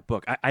in that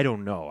book. I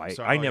don't know.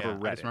 I never I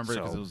read just remember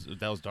it. because So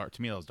that was dark.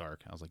 To me, that was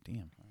dark. I was like,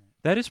 damn.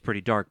 that is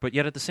pretty dark, but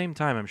yet at the same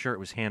time, I'm sure it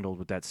was handled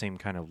with that same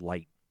kind of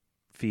light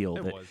feel.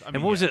 It that- was. I and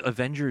mean, what was yeah. it?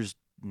 Avengers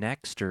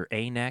Next or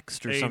A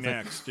Next or something?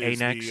 A-Next A is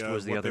Next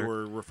was the what other. they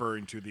were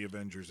referring to the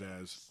Avengers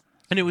as.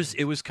 And it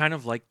was kind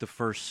of like the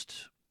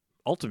first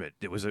Ultimate.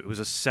 It was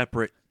a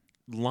separate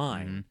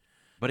line, Mm-hmm.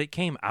 but it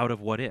came out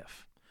of What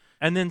If.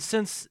 And then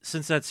since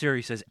that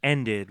series has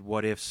ended,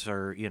 What Ifs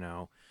are,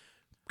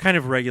 kind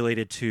of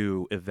regulated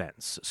to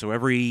events. So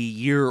every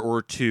year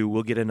or two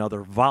we'll get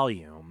another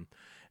volume,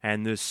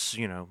 and this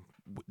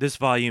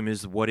volume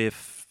is What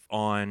If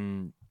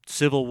on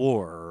Civil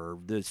War, or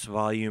this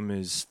volume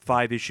is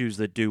 5 issues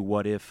that do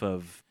What If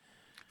of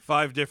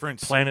 5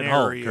 different Planet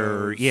Hulk, or-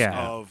 scenarios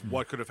yeah. of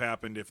what could have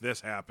happened if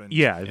this happened.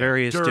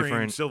 various during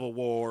different Civing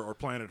War or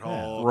Planet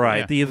Hulk. right,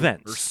 Yeah. the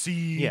events. Or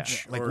Siege.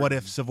 Yeah. Like, or- what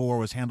if Civil War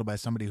was handled by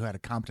somebody who had a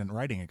competent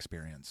writing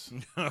experience?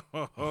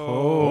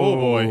 Oh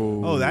boy.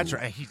 Oh, that's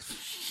right.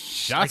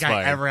 Shots I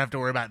fired. ever have to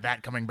worry about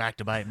that coming back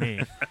to bite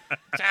me.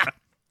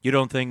 You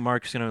don't think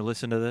Mark's going to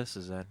listen to this?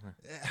 Is that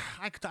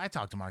I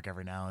talk to Mark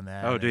every now and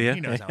then. Oh, do and ya? He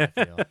knows how I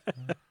feel.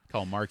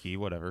 Call Marky,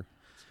 whatever.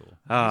 It's cool.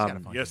 He's got a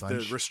funky Yes, the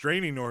bunch.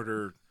 restraining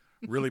order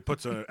really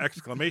puts an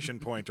exclamation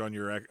point on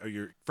your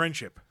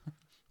friendship.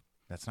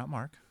 That's not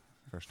Mark,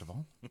 first of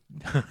all.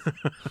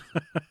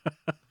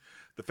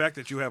 The fact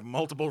that you have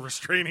multiple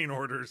restraining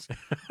orders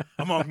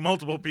among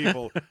multiple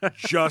people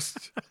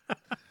just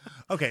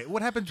Okay,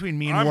 what happened between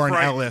me and I'm Warren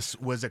frightened. Ellis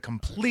was a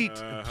complete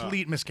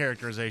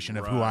mischaracterization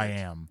of who I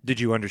am. Did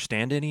you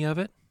understand any of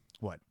it?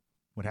 What?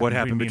 What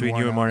happened between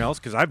you and Warren Martin Ellis?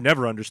 Because I've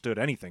never understood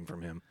anything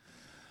from him.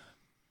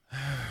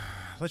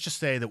 Let's just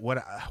say that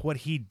what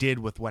he did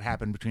with what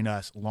happened between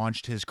us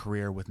launched his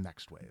career with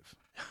Next Wave.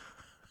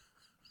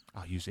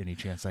 I'll use any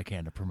chance I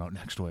can to promote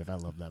Next Wave. I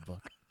love that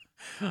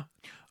book.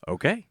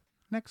 Okay.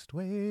 Next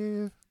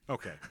Wave.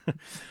 okay.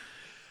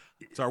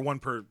 It's our one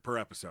per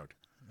episode.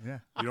 Yeah.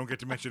 You don't get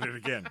to mention it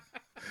again.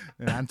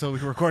 Until we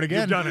record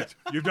again. You've done it.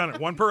 You've done it.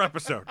 One per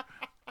episode.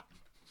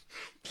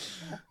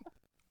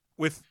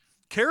 With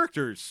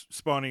characters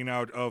spawning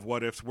out of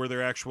What Ifs, were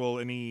there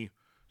any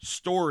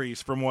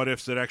stories from What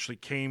Ifs that actually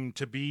came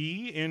to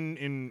be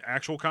in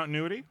actual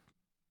continuity?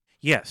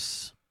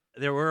 Yes.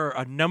 There were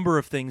a number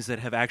of things that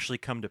have actually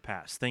come to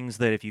pass. Things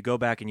that if you go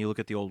back and you look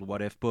at the old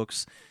What If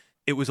books,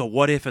 it was a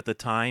what if at the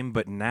time,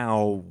 but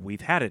now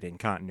we've had it in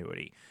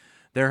continuity.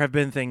 There have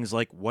been things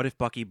like, what if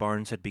Bucky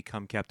Barnes had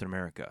become Captain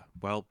America?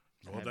 Well,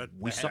 Well,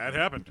 we saw that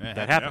happened.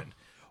 that happened.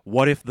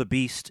 What if the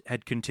Beast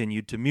had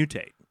continued to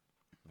mutate?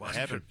 That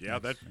happened. Yeah,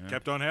 that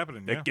kept on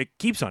happening. Yeah. It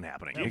keeps on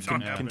happening. Keeps It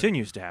on happening.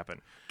 continues to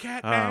happen.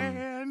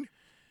 Catman.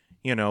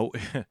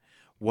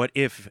 What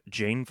if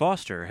Jane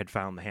Foster had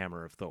found the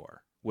Hammer of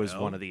Thor? Was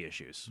Well, one of the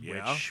issues.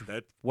 Yeah, Which,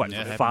 that what, Yeah,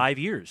 for happened. 5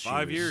 years?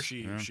 5 was- years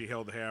she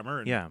held the hammer.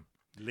 And Yeah.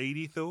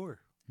 Lady Thor.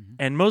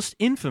 And most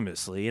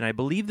infamously, and I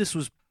believe this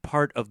was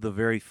part of the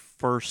very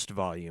first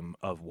volume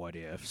of What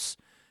Ifs,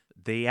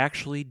 they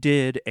actually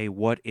did a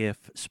What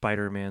If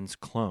Spider-Man's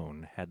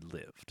clone had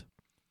lived.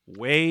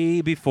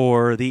 way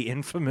before the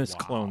infamous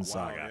Clone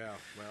Saga. Yeah,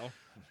 well,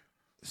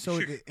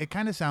 So it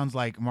kind of sounds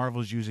like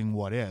Marvel's using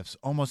What Ifs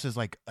almost as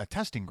like a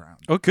testing ground.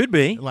 Oh, could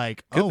be.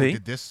 Like, Could be.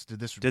 did this Did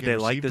get they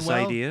like received this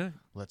well? idea?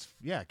 Let's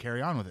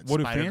carry on with it. What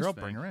do Spider fans Girl,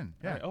 think? bring her in.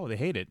 Yeah. Right. Oh, they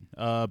hate it.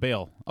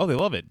 Bail. Oh, they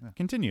love it.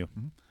 Continue.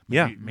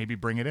 Maybe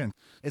bring it in.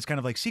 It's kind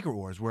of like Secret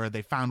Wars, where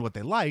they found what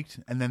they liked,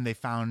 and then they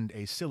found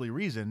a silly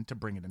reason to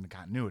bring it into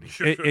continuity.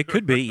 It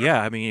could be.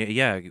 Yeah, I mean,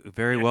 yeah,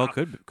 very well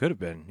could have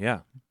been.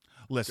 Yeah.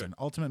 Listen,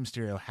 Ultimate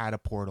Mysterio had a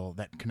portal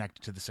that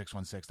connected to the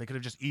 616. They could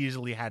have just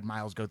easily had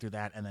Miles go through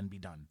that and then be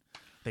done.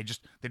 They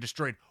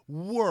destroyed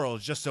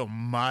worlds just so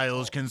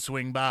Miles can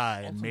swing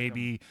by and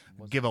maybe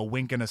give a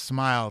wink and a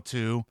smile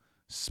to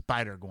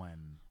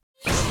Spider-Gwen.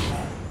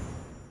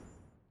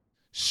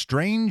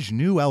 Strange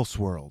New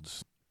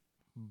Elseworlds.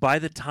 By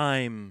the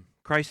time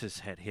Crisis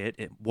had hit,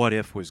 What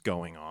If was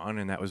going on,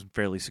 and that was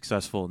fairly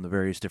successful in the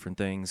various different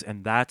things.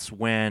 And that's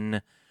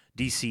when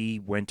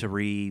DC went to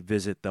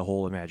revisit the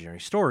whole imaginary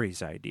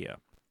stories idea.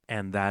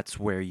 And that's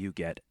where you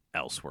get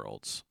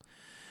Elseworlds.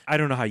 I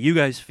don't know how you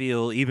guys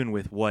feel, even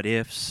with What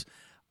Ifs.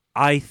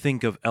 I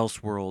think of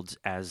Elseworlds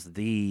as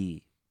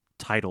the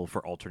title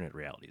for alternate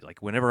reality.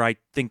 Like, whenever I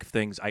think of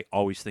things, I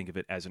always think of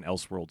it as an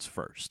Elseworlds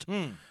first.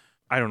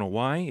 I don't know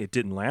why. It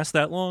didn't last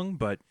that long,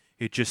 but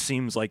it just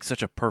seems like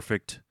such a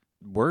perfect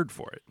word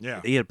for it.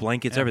 Yeah. It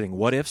blankets everything.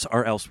 What Ifs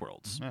are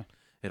Elseworlds. Yeah.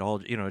 It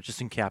all, it just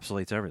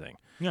encapsulates everything.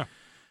 Yeah.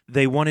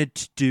 They wanted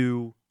to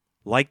do,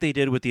 like they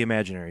did with the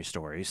imaginary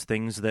stories,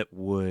 things that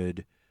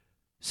would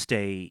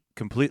stay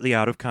completely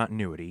out of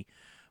continuity,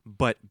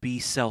 but be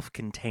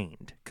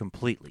self-contained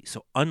completely.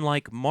 So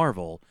unlike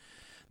Marvel,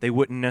 they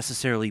wouldn't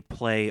necessarily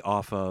play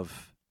off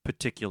of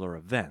particular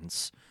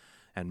events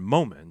and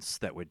moments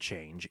that would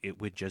change. It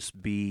would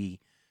just be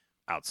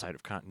outside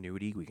of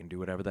continuity. We can do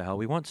whatever the hell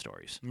we want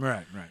stories.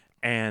 Right.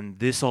 And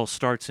this all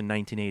starts in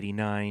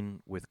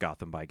 1989 with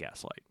Gotham by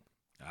Gaslight,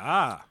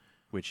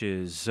 which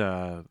is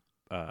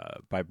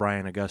by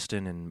Brian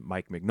Augustyn and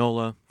Mike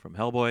Mignola from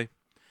Hellboy.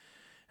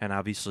 And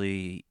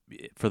obviously,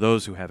 for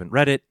those who haven't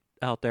read it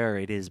out there,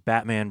 it is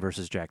Batman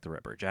versus Jack the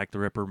Ripper. Jack the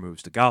Ripper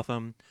moves to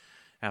Gotham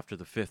after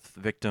the fifth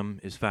victim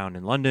is found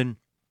in London,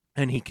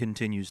 and he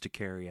continues to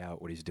carry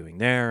out what he's doing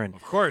there. And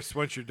Of course,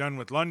 once you're done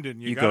with London,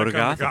 you go to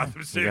come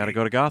Gotham. City. You got to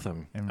go to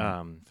Gotham.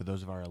 And for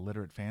those of our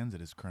illiterate fans,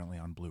 it is currently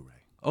on Blu-ray.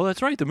 Oh,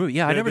 that's right, the movie.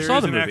 Yeah, I never There saw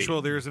is the an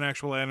movie. There's an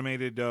actual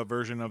animated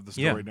version of the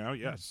story now.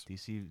 Yes.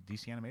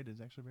 DC animated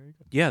is actually very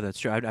good. Yeah, that's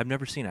true. I've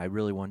never seen it. I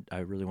really want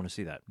to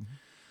see that.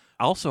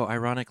 Also,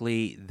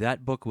 ironically,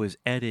 that book was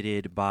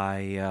edited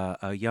by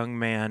a young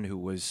man who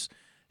was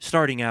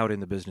starting out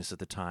in the business at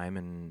the time,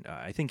 and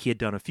I think he had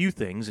done a few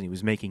things, and he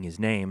was making his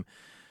name,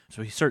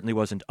 so he certainly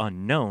wasn't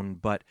unknown,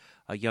 but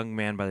a young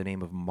man by the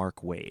name of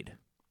Mark Waid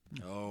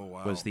Oh,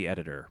 wow. was the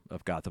editor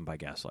of Gotham by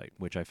Gaslight,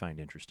 which I find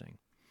interesting.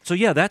 So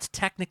yeah, that's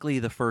technically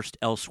the first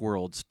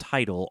Elseworlds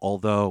title,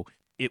 although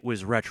it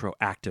was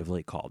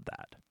retroactively called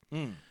that.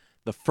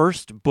 The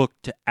first book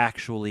to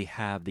actually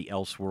have the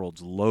Elseworlds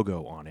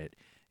logo on it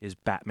is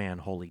Batman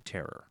Holy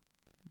Terror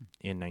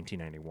in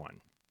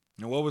 1991.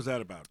 Now, what was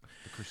that about?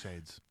 The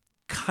Crusades.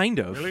 Kind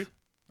of. Really?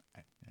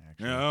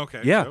 Actually. Yeah,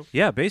 okay. Yeah, So-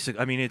 yeah,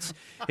 basically. I mean,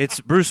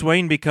 it's Bruce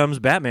Wayne becomes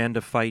Batman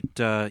to fight,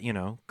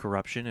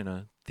 corruption in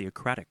a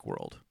theocratic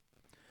world.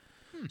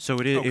 So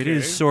it Okay.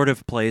 is sort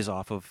of plays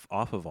off of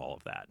all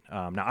of that.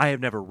 Now, I have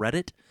never read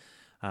it.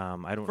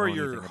 I don't For know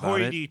your anything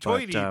about it,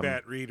 hoity-toity but,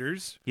 bat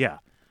readers. yeah,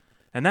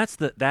 and that's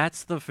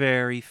the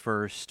very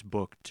first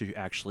book to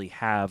actually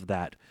have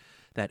that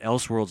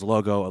Elseworlds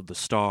logo of the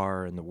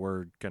star and the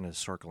word kind of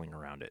circling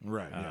around it.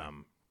 Right, yeah.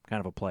 Kind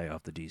of a play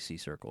off the DC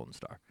circle and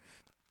star.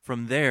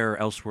 From there,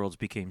 Elseworlds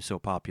became so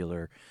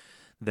popular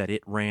that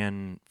it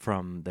ran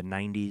from the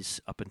 90s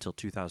up until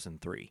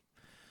 2003.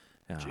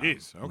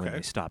 Jeez, When okay.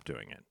 they stopped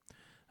doing it.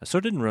 So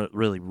it didn't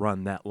really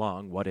run that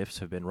long. What Ifs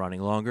have been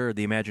running longer.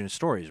 The Imagined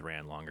Stories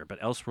ran longer, but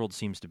Elseworlds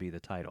seems to be the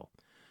title.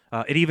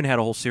 It even had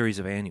a whole series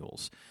of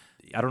annuals.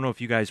 I don't know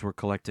if you guys were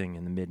collecting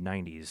in the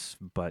mid-90s,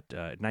 but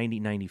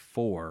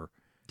 1994,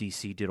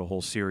 DC did a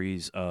whole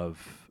series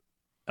of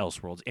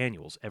Elseworlds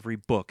annuals. Every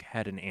book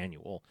had an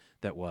annual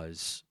that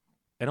was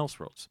an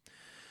Elseworlds.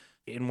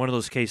 In one of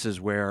those cases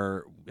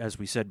where, as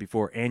we said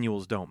before,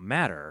 annuals don't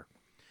matter,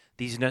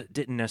 these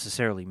didn't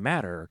necessarily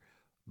matter,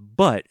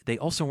 but they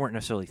also weren't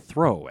necessarily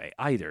throwaway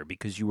either,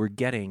 because you were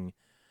getting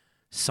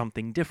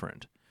something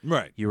different.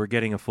 Right. You were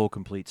getting a full,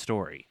 complete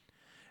story.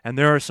 And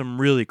there are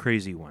some really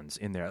crazy ones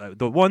in there.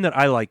 The one that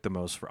I like the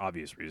most, for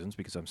obvious reasons,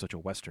 because I'm such a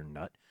Western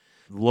nut,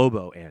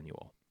 Lobo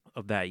Annual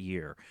of that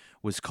year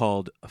was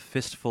called A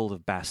Fistful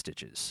of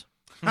Bastiches.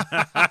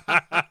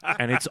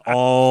 And it's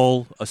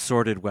all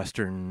assorted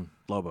Western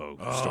Lobo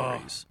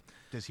stories.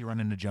 Does he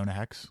run into Jonah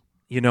Hex?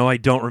 I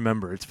don't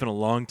remember. It's been a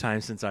long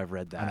time since I've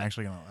read that. I'm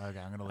actually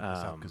gonna look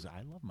this up because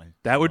I love my.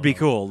 That would be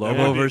cool. Lobo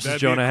That'd be versus a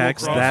Jonah cool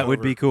Hex. That would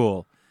crossover. be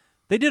cool.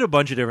 They did a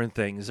bunch of different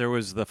things. There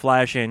was the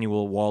Flash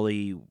Annual.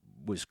 Wally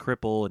was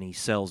crippled, and he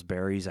sells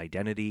Barry's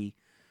identity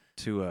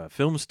to a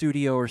film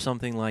studio or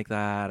something like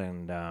that.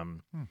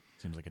 And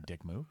Seems like a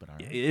dick move, but all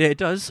right. It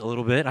does a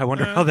little bit. I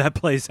wonder how that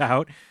plays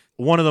out.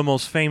 One of the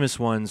most famous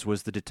ones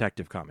was the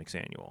Detective Comics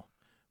annual,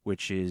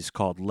 which is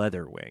called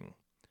Leatherwing,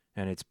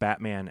 and it's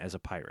Batman as a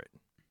pirate.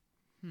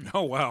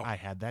 Oh, wow. I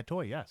had that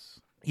toy, yes.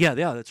 Yeah,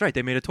 that's right.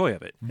 They made a toy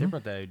of it. They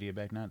brought that idea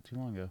back not too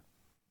long ago.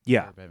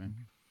 Yeah.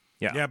 Batman.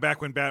 Yeah.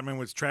 Back when Batman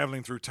was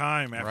traveling through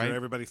time after Right.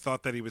 everybody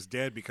thought that he was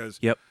dead because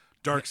Yep.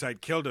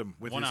 Darkseid killed him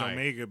with One his eye.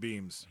 Omega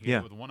beams. He did Yeah.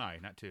 it with one eye,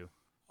 not two.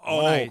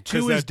 Oh,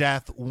 Two is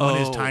death, one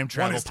is time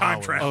travel. is time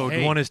power. travel. Oh,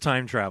 Hey. one is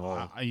time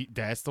travel.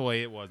 That's the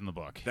way it was in the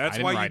book. That's I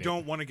didn't why you write it.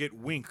 don't want to get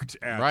winked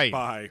at Right.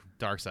 by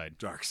Darkseid.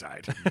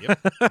 Darkseid. Yep.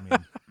 I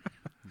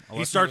mean,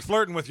 He starts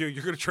flirting with you,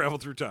 you're going to travel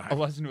through A time.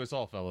 lesson to us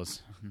all,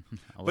 fellas.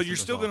 But you're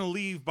still going to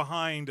leave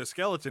behind a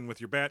skeleton with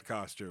your bat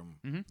costume,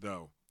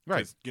 though.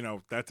 Right. 'Cause, you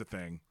know, that's a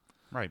thing.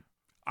 right.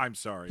 I'm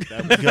sorry.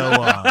 That was, go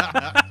on.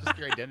 Just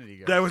your identity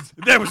goes.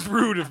 that was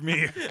rude of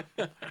me.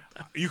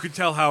 You can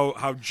tell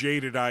how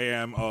jaded I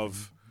am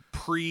of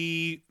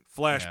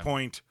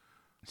pre-Flashpoint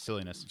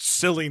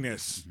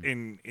Silliness.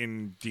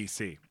 in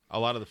DC. A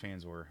lot of the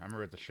fans were. I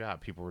remember at the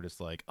shop, people were just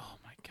like, "Oh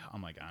my god!"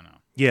 I'm like, "I know."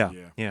 Yeah.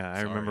 Yeah.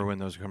 I remember Sorry. when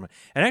those were coming.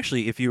 And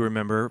actually, if you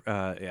remember,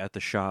 at the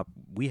shop,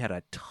 we had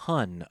a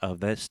ton of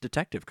this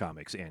Detective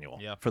Comics annual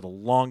Yeah. for the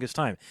longest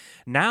time.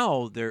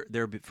 Now, they're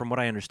from what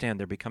I understand,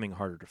 they're becoming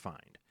harder to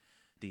find.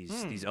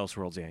 These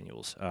Elseworlds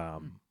annuals.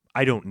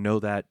 I don't know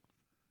that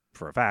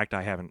for a fact.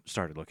 I haven't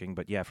started looking,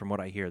 but yeah, from what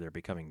I hear, they're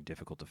becoming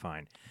difficult to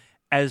find,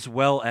 as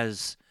well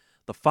as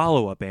the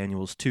follow-up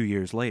annuals 2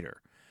 years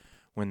later,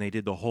 when they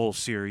did the whole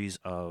series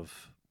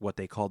of what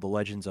they called the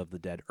Legends of the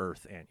Dead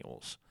Earth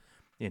annuals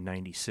in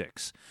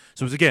 '96.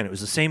 So it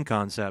was the same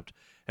concept.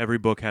 Every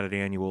book had an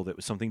annual that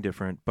was something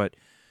different, but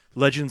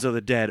Legends of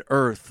the Dead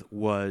Earth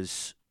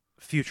was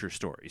future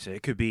stories.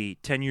 It could be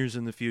 10 years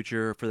in the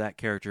future for that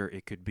character.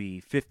 It could be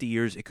 50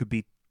 years. It could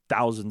be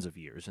thousands of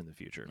years in the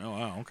future. Oh,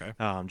 wow, okay.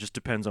 Just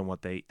depends on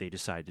what they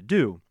decide to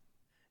do.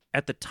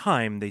 At the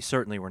time, they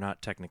certainly were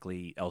not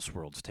technically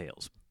Elseworlds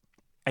tales.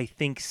 I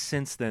think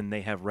since then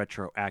they have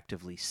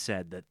retroactively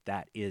said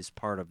that is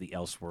part of the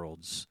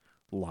Elseworlds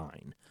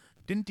line.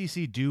 Didn't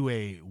DC do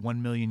a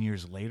 1 million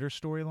years later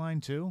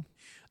storyline too?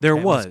 There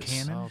That was. was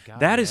canon? Oh, God,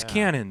 That is yeah.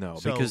 canon, though,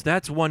 So- because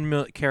that's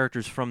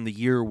characters from the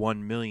year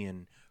 1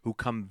 million who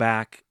come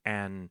back,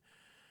 and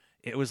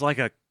it was like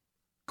a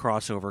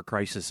crossover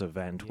crisis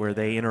event where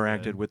they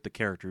interacted with the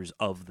characters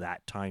of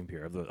that time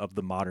period, of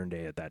the modern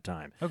day at that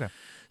time. Okay.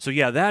 So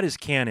yeah, that is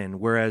canon,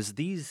 whereas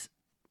these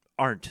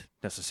aren't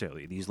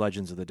necessarily these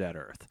Legends of the Dead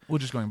Earth. Well,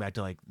 just going back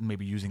to like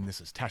maybe using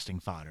this as testing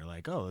fodder,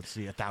 like, oh, let's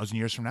see, 1,000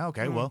 years from now.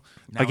 Okay, well,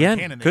 now Again, in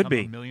canon, they could come be.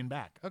 a million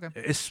back. Okay.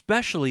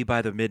 Especially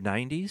by the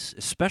mid-'90s,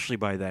 especially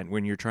by then,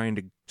 when you're trying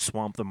to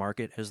swamp the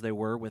market as they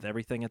were with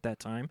everything at that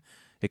time,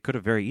 it could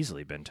have very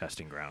easily been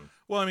testing ground.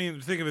 Well, I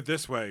mean, think of it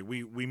this way.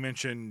 We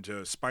mentioned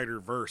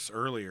Spider-Verse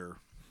earlier,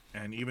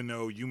 and even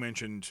though you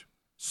mentioned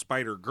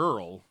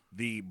Spider-Girl,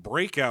 the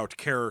breakout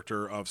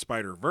character of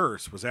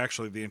Spider-Verse was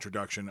actually the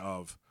introduction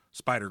of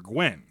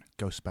Spider-Gwen.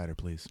 Ghost Spider,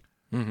 please.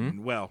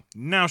 Mm-hmm. Well,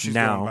 now she's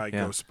Now, going by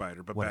yeah. Ghost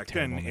Spider, but What a back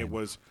then terrible it name.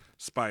 was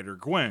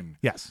Spider-Gwen.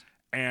 Yes.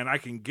 And I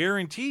can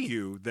guarantee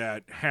you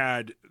that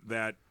had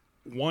that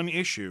one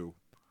issue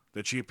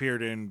that she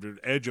appeared in, the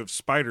Edge of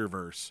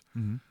Spider-Verse,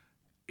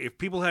 if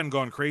people hadn't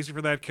gone crazy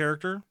for that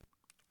character,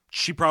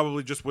 she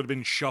probably just would have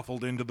been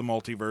shuffled into the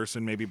multiverse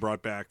and maybe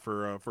brought back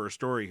for a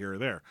story here or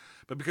there.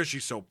 But because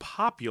she's so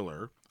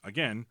popular,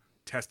 again,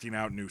 testing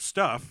out new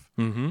stuff,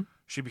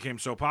 she became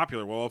so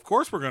popular. Well, of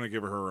course we're going to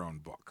give her own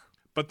book.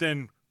 But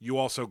then you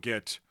also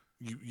get,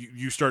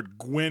 you start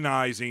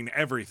Gwenizing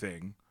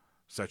everything,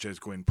 such as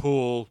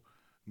Gwenpool,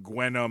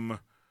 Gwenum,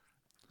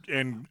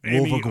 and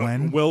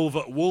Wolva-Gwen?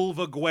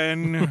 Wolva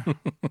Gwen,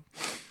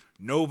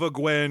 Nova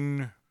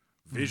Gwen,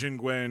 Vision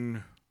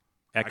Gwen.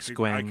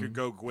 X-Gwen. I could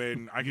go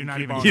Gwen. I You're could not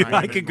keep even on. trying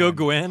I could go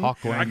Gwen. Hawk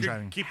I Gwen.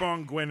 could keep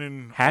on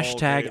Gwening.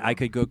 Hashtag all I day.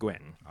 could go Gwen.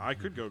 I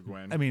could go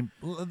Gwen. I mean,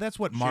 that's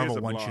what She Marvel is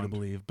a wants you to blonde.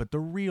 believe, but the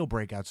real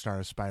breakout star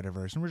of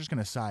Spider-Verse, and we're just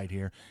going to side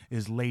here,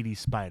 is Lady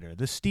Spider,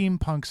 the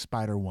steampunk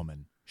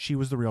Spider-Woman. She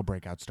was the real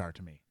breakout star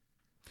to me.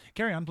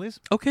 Carry on, please.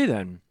 Okay,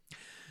 then.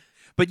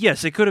 But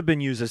yes, it could have been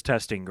used as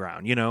testing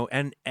ground,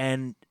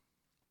 and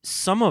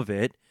some of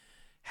it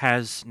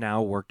has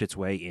now worked its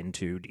way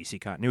into DC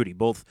continuity,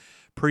 both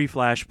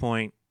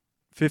pre-Flashpoint,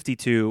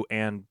 52,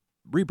 and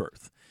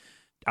Rebirth.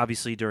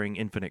 Obviously, during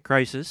Infinite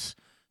Crisis,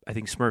 I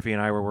think Smurfy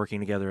and I were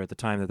working together at the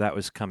time that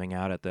was coming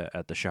out at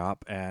the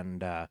shop, and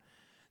that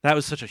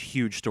was such a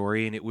huge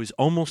story, and it was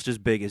almost as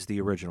big as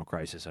the original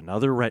Crisis.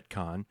 Another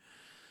retcon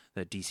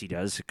that DC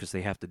does, because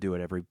they have to do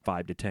it every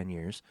 5 to 10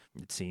 years,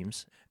 it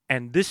seems.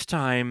 And this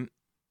time,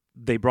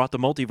 they brought the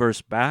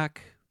multiverse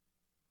back,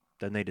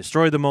 then they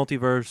destroyed the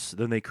multiverse,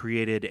 then they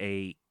created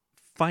a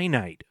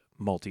finite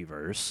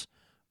multiverse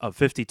of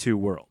 52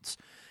 worlds.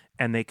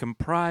 And they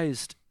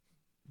comprised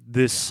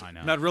this... I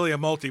know. Not really a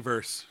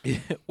multiverse.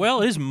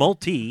 Well, it is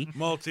multi.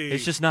 Multi.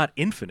 It's just not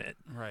infinite.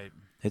 Right.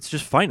 It's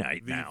just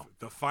finite now.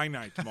 The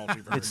finite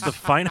multiverse. It's the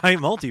finite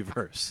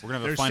multiverse. We're gonna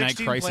have a There's finite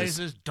 16 crisis.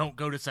 places. Don't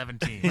go to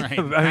 17. Right.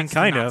 I mean, That's the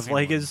kind of. Nazi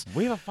Like, one. is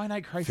We have a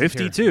finite crisis.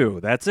 52. Here.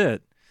 That's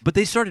it. But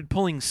they started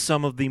pulling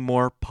some of the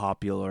more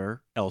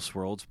popular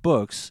Elseworlds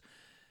books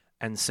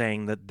and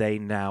saying that they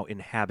now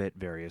inhabit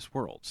various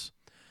worlds.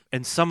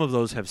 And some of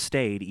those have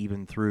stayed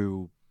even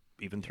through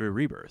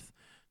Rebirth.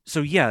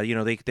 So yeah,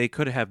 they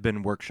could have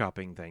been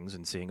workshopping things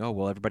and seeing, oh,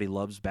 well, everybody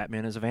loves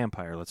Batman as a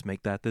vampire. Let's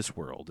make that this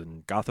world.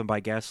 And Gotham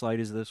by Gaslight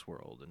is this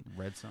world. And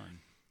Red Sun.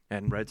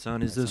 Red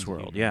Sun is Red this Sun's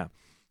world, huge. yeah.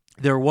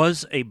 There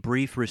was a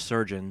brief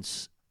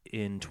resurgence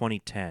in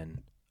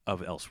 2010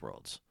 of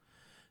Elseworlds.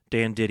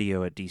 Dan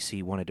Didio at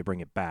DC wanted to bring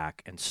it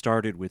back and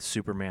started with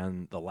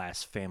Superman, the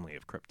Last Family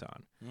of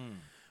Krypton,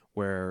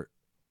 where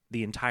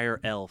the entire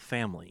L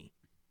family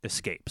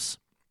escapes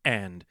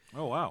and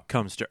Oh, wow.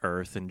 comes to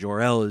Earth, and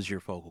Jor-El is your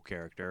focal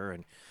character,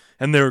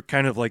 and they're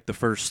kind of like the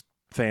first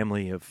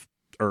family of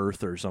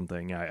Earth or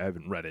something. I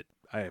haven't read it.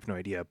 I have no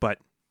idea, but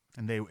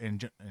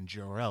And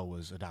Jor-El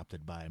was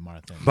adopted by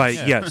Martha.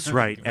 yes,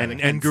 right,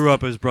 and grew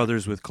up as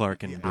brothers with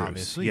Clark and Bruce.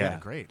 Obviously, yeah,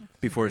 great.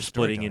 before Good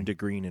splitting storytelling. into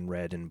green and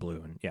red and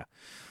blue, and yeah.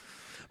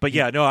 But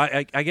yeah, no,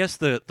 I guess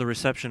the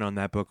reception on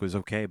that book was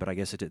okay, but I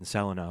guess it didn't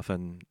sell enough,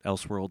 and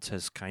Elseworlds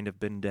has kind of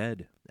been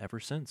dead ever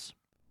since.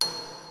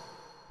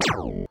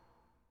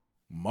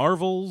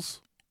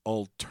 Marvel's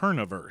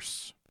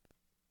Alternaverse.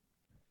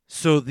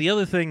 So the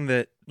other thing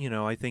that,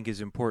 I think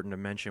is important to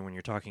mention when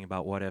you're talking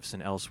about What Ifs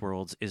and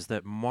Elseworlds is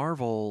that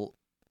Marvel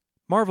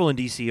and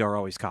DC are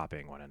always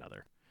copying one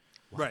another.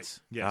 Right.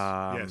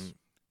 Yes. Yes.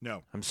 No.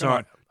 I'm Come sorry.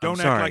 on. Don't I'm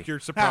act sorry. like you're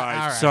surprised.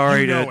 All right.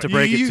 Sorry You know to it.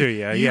 break it to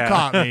you. You Yeah.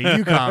 caught me.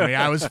 You caught me.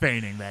 I was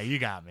feigning that. You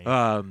got me.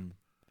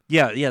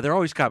 Yeah, they're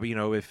always copying.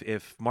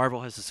 If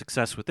Marvel has a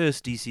success with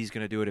this, DC's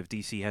going to do it. If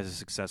DC has a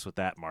success with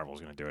that, Marvel's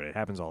going to do it. It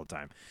happens all the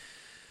time.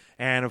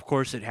 And of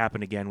course, it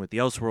happened again with the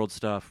Elseworlds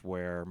stuff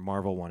where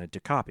Marvel wanted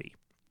to copy.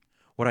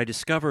 What I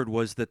discovered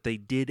was that they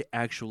did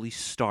actually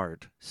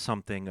start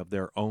something of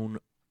their own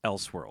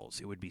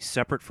Elseworlds. It would be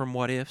separate from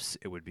What Ifs.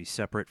 It would be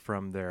separate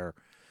from their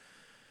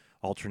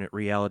alternate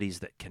realities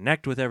that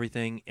connect with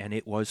everything, and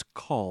it was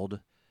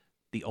called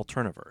the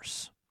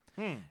Alternaverse.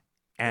 It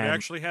And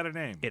actually had a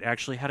name. it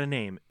actually had a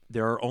name.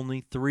 There are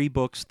only 3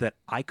 books that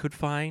I could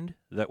find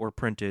that were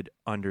printed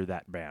under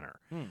that banner.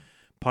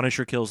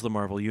 Punisher Kills the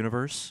Marvel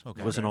Universe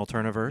was an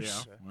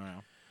Alternaverse. Yeah.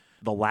 Wow.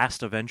 The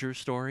Last Avengers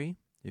story,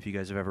 if you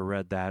guys have ever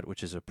read that,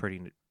 which is a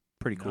pretty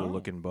cool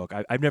looking book.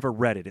 I've never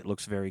read it. It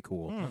looks very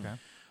cool. Okay.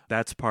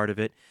 That's part of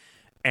it.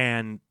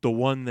 And the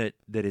one that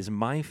is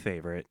my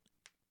favorite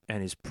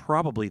and is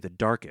probably the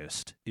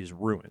darkest is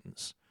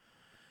Ruins.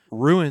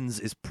 Ruins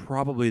is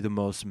probably the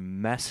most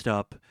messed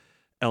up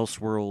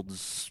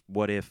Elseworlds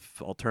What If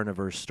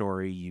Alternaverse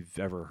story you've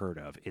ever heard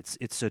of. It's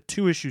a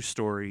 2-issue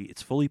story.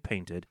 It's fully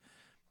painted,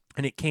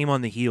 and it came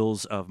on the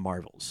heels of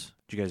Marvels.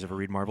 Did you guys ever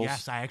read Marvels?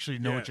 Yes, I actually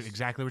know Yes.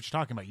 exactly what you're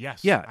talking about.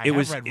 Yes. Yeah, I it have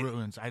was- read it-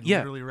 Ruins. I yeah.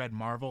 literally read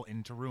Marvel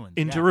Into Ruins.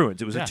 Into Yeah.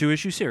 Ruins. It was Yeah. a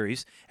 2-issue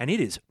series, and it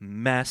is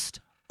messed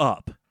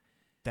up.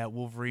 That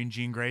Wolverine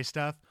Jean Grey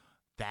stuff.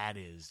 That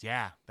is,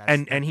 yeah.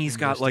 And he's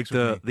got like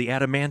the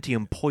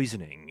adamantium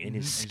poisoning in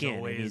his He's skin, and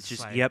always he's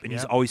just like- and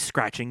he's yep. always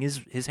scratching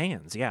his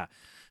hands. Yeah,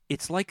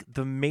 it's like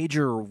the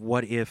major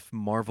What If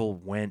Marvel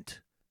went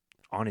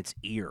on its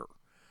ear,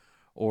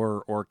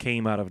 or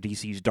came out of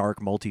DC's dark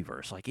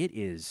multiverse. Like, it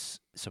is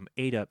some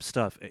ate up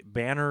stuff.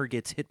 Banner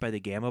gets hit by the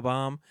gamma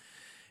bomb,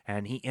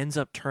 and he ends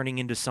up turning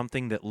into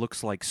something that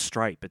looks like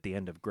Stripe at the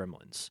end of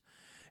Gremlins.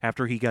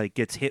 After he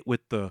gets hit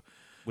with the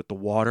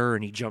water,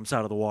 and he jumps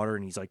out of the water,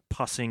 and he's like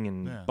pussing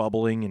and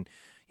bubbling, and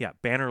yeah,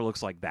 Banner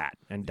looks like that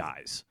and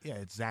dies. Yeah,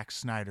 it's Zack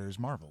Snyder's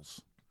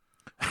Marvels.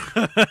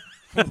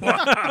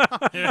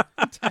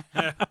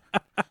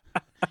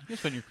 You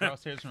spend your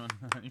crosshairs on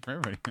for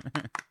everybody.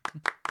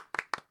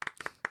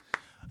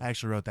 I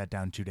actually wrote that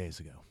down 2 days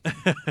ago.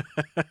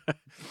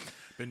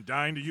 Been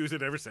dying to use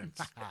it ever since.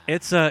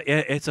 It's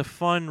a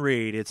fun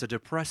read. It's a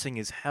depressing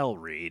as hell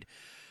read,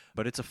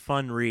 but it's a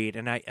fun read.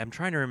 And I'm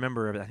trying to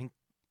remember. I think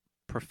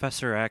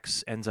Professor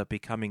X ends up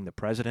becoming the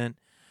president.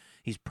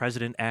 He's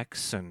President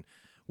X, and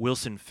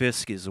Wilson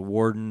Fisk is a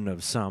warden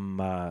of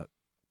some. I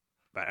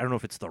don't know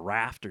if it's the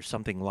Raft or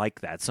something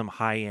like that. Some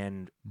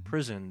high-end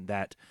prison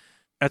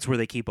that's where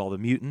they keep all the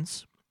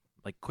mutants.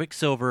 Like,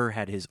 Quicksilver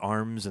had his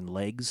arms and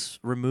legs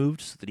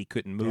removed so that he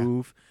couldn't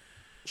move.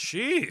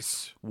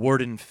 Jeez.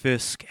 Warden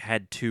Fisk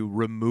had to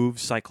remove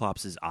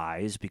Cyclops'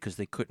 eyes because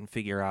they couldn't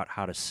figure out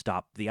how to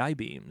stop the eye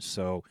beams.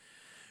 So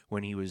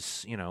when he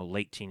was,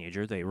 late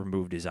teenager, they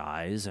removed his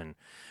eyes. And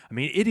I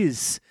mean, it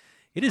is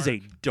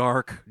a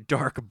dark,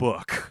 dark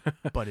book.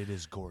 But it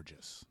is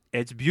gorgeous.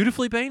 It's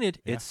beautifully painted.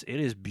 Yeah. It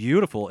is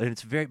beautiful, and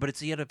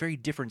it's yet a very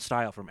different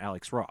style from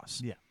Alex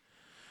Ross. Yeah.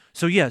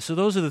 So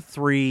those are the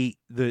 3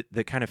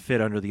 that kind of fit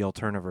under the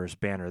Alternaverse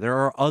banner. There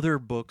are other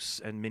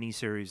books and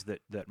miniseries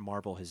that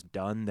Marvel has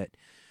done that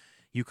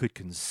you could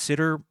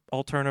consider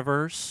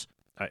Alternaverse.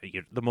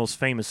 The most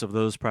famous of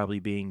those probably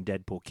being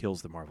Deadpool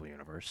Kills the Marvel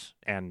Universe,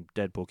 and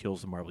Deadpool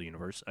Kills the Marvel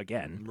Universe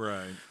again.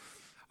 Right.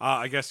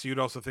 I guess you'd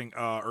also think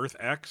Earth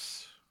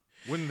X.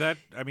 Wouldn't that?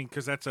 I mean,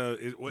 because that's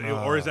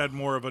or is that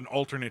more of an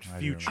alternate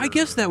future? I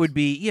guess that would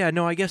be,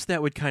 I guess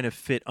that would kind of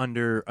fit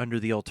under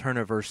the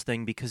Alternaverse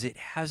thing because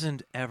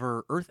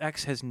Earth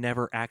X has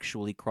never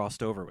actually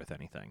crossed over with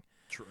anything.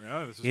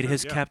 Yeah, it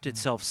has kept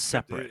itself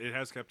separate. It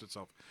has kept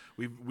itself.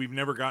 We've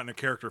never gotten a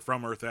character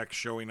from Earth X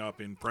showing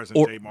up in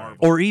present day Marvel,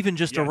 or even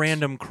just a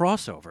random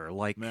crossover,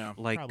 like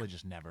probably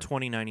just never.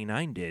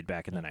 2099 did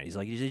back in the 90s.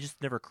 Like they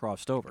just never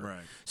crossed over.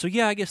 Right. So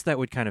yeah, I guess that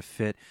would kind of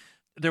fit.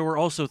 There were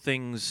also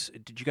things.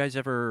 Did you guys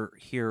ever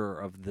hear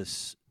of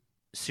this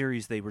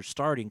series they were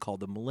starting called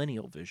the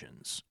Millennial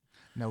Visions?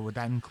 No, would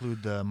that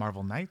include the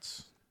Marvel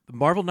Knights? The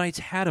Marvel Knights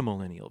had a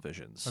Millennial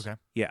Visions. Okay.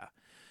 Yeah.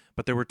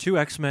 But there were 2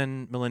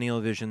 X-Men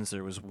Millennial Visions.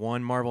 There was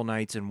one Marvel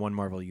Knights and one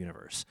Marvel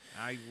Universe.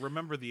 I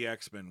remember the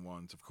X-Men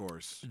ones, of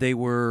course. They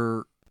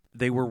were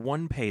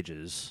 1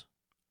 pages,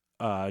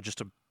 just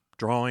a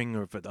drawing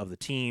of the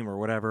team or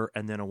whatever,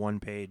 and then a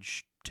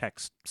 1-page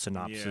text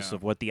synopsis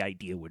of what the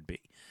idea would be.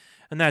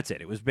 And that's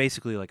it. It was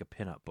basically like a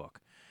pinup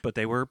book. But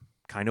they were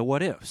kind of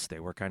what-ifs.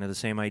 They were kind of the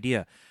same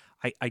idea.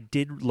 I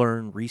did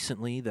learn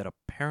recently that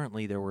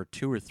apparently there were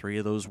 2 or 3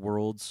 of those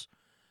worlds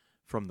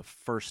from the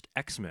first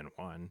X-Men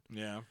one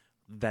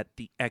that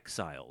the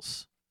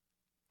Exiles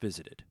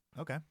visited.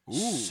 Okay. Ooh.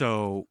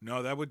 So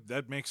no,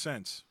 that makes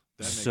sense.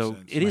 That makes so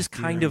sense. it is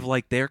kind of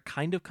like their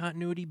kind of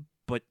continuity,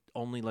 but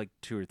only like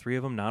 2 or 3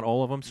 of them, not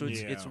all of them. So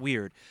it's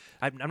weird.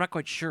 I'm not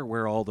quite sure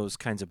where all those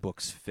kinds of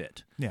books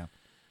fit. Yeah.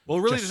 Well,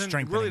 it really Just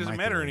doesn't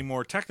matter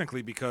anymore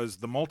technically because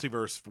the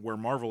multiverse where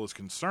Marvel is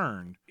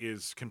concerned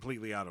is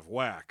completely out of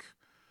whack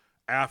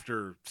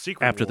after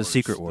the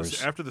Secret Wars.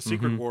 Wars. After the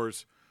Secret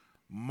Wars,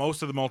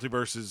 most of the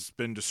multiverse has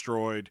been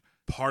destroyed.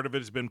 Part of it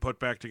has been put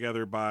back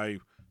together by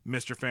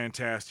Mr.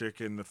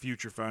 Fantastic and the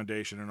Future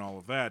Foundation and all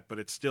of that, but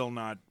it's still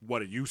not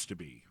what it used to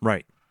be.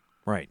 Right.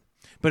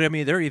 But I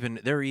mean, they're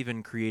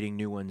even creating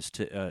new ones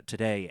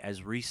today.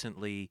 As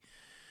recently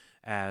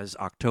as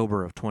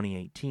October of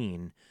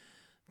 2018,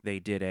 they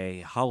did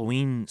a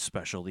Halloween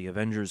special, the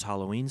Avengers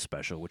Halloween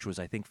special, which was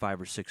I think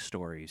 5 or 6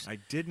 stories. I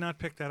did not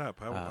pick that up.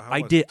 How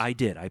I was did. it? I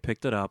did. I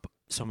picked it up.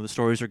 Some of the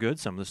stories are good.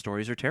 Some of the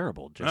stories are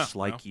terrible. Just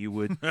you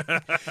would,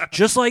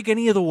 just like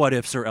any of the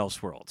What-Ifs or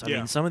Elseworlds. I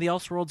mean, some of the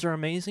Elseworlds are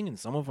amazing, and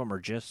some of them are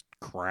just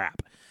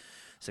crap.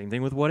 Same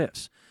thing with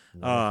What-Ifs.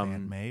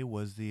 Aunt May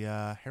was the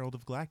Herald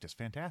of Galactus.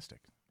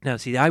 Fantastic. Now,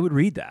 see, I would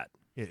read that.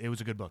 It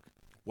was a good book.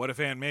 What if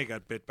Aunt May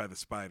got bit by the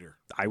spider?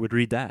 I would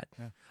read that.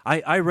 Yeah.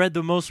 I read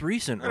the most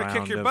recent Gotta round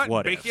kick your of butt and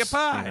What-Ifs. bake you a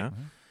pie. You know?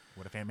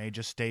 What if Aunt May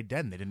just stayed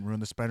dead and they didn't ruin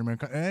the Spider-Man?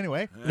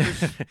 Anyway.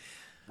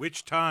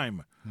 Which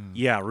time?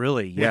 Yeah,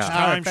 really. Which Yeah.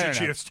 time fair should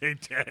she enough. have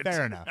stayed dead?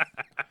 Fair enough.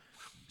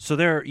 So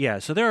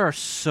there are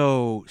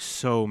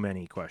so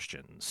many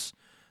questions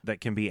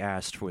that can be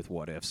asked with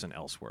What-Ifs and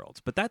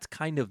Elseworlds. But that's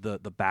kind of the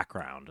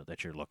background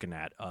that you're looking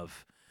at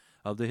of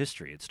the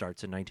history. It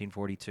starts in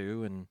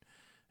 1942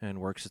 and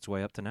works its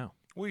way up to now.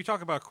 Well, you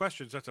talk about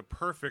questions. That's a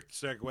perfect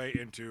segue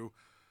into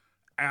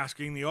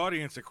asking the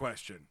audience a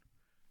question.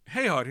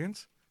 Hey,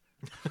 audience.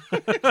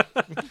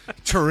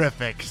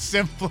 Terrific.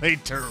 Simply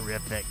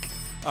terrific.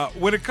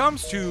 When it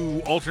comes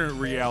to alternate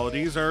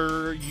realities,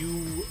 are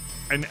you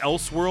an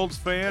Elseworlds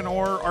fan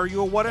or are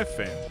you a What-If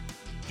fan?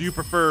 Do you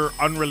prefer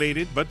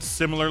unrelated but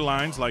similar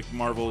lines like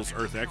Marvel's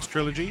Earth X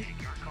trilogy?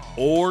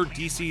 Or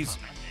DC's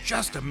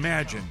Just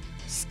Imagine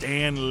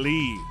Stan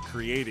Lee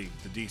creating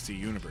the DC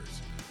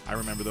universe? I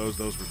remember those.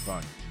 Those were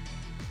fun.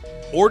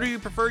 Or do you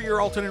prefer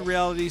your alternate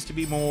realities to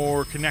be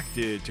more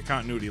connected to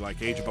continuity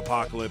like Age of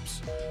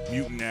Apocalypse,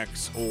 Mutant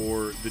X,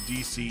 or the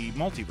DC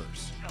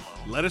multiverse?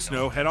 Let us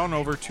know. Head on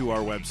over to our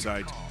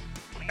website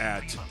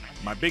at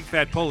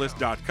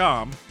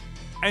mybigfatpullist.com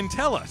and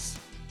tell us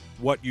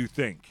what you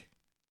think.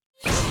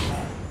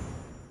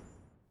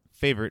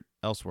 Favorite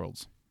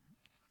Elseworlds?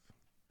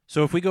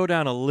 So if we go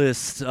down a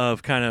list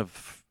of kind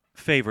of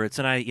favorites,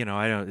 and I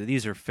don't.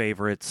 These are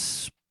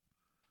favorites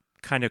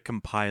kind of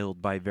compiled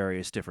by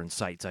various different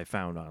sites I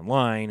found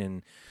online,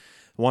 and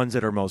ones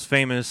that are most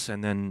famous,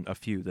 and then a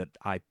few that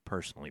I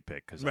personally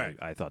picked because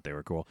I thought they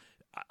were cool.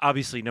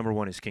 Obviously, number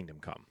 1 is Kingdom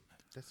Come.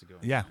 That's a good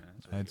one. Yeah.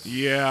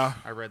 Yeah.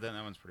 I read that, and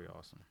that one's pretty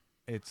awesome.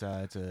 It's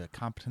a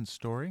competent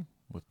story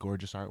with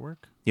gorgeous artwork.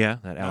 Yeah,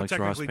 that Now, Alex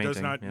Ross technically painting.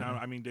 does not. yeah. Now,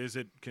 I mean, is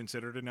it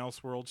considered an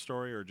Elseworld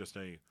story or just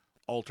a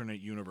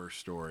alternate universe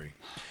story?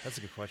 That's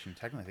a good question.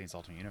 Technically, I think it's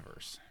alternate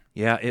universe.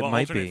 Yeah, it Well,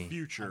 might alternate be.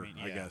 future,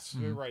 I yeah. guess.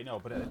 You're right. No,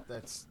 but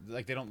that's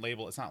like they don't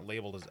label. It's not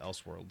labeled as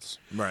Elseworlds.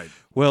 Right.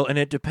 Well, and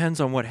it depends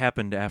on what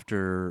happened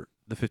after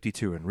the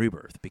 52 and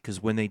Rebirth,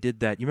 because when they did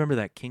that, you remember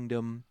that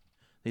Kingdom?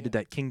 They did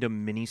that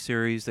Kingdom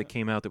miniseries that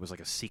came out that was like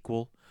a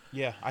sequel.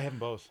 Yeah, I have them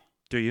both.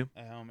 Do you?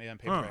 Yeah, on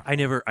paperback. I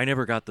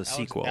never got the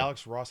sequel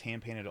Alex Ross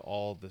hand painted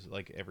all this,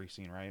 like every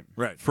scene, right?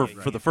 Right. for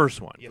Right. the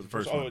first one. Yeah, the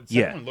first first one. one. The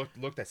Yeah. second one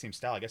looked that same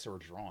style. I guess they were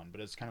drawn, but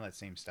it's kind of that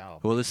same style.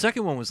 Well, the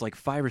second one was like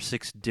 5 or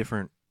 6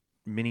 different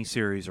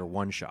miniseries or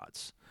one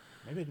shots.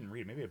 Maybe I didn't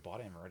read it. Maybe I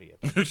bought him already.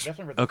 I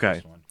definitely read the Okay.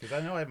 first one because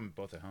I know I have them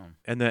both at home.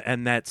 And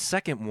that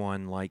second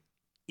one, like,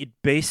 it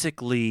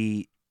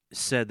basically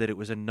said that it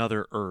was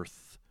another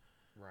Earth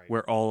Right.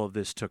 where all of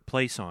this took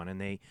place on, and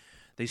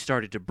they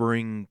started to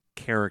bring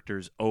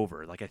characters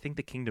over. Like I think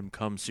the Kingdom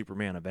Come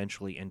Superman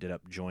eventually ended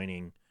up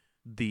joining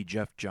the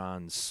Jeff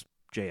Johns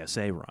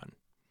JSA run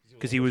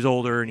because he was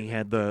older and he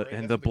had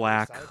the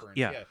black.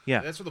 Yeah.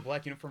 That's where the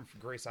black uniform for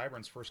Gray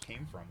Cyberns first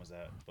came from. Was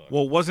that book?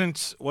 Well,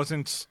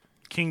 wasn't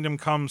Kingdom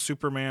Come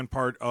Superman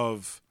part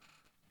of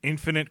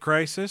Infinite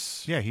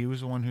Crisis? Yeah, he was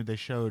the one who they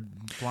showed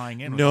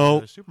flying in. No.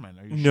 with Superman.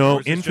 Are you No, Or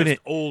is this Infinite.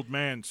 just old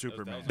man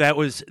Superman. That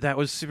was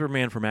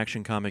Superman from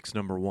Action Comics #1.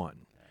 sure?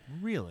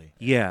 Really?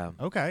 Yeah.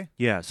 Okay.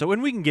 Yeah. So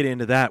when we can get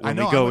into that when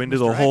I know, we go I'm into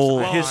with the Mr. whole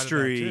X. Well,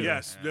 history. too.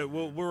 Yes,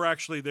 we're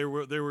actually there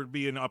would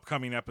be an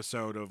upcoming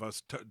episode of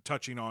us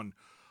touching on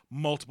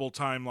multiple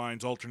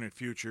timelines, alternate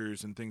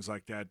futures, and things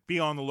like that. Be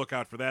on the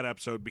lookout for that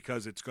episode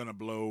because it's going to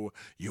blow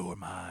your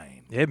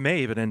mind. It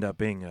may even end up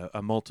being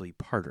a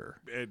multi-parter.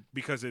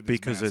 Because it is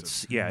Because massive.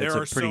 it's- yeah, there it's a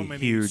are so pretty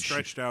many huge-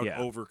 stretched out yeah.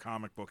 over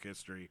comic book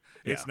history.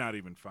 It's Yeah. not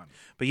even fun.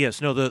 But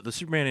yes, no, the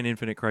Superman in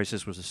Infinite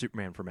Crisis was the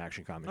Superman from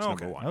Action Comics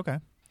Okay. #1. Okay.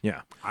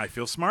 Yeah. I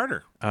feel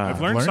smarter.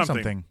 I've learned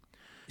something.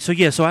 So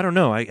yeah, so I don't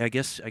know. I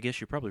guess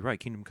you're probably right.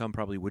 Kingdom Come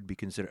probably would be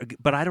considered,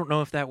 but I don't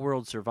know if that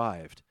world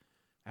survived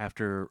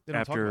after They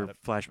don't talk about it.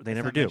 Flash. They It's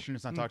never not do. mentioned,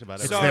 It's not talked about.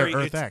 It's ever. their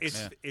Sorry, Earth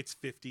X. it's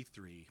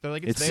 53. They're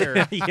like, it's It's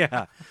there.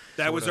 yeah,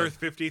 That was Sorta. Earth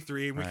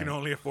 53, and we can Right.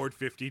 only afford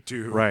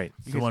 52. right.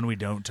 The one we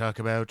don't talk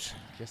about.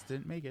 Just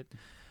didn't make it.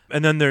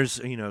 And then there's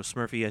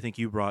Smurfy. I think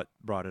you brought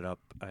it up.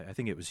 I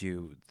think it was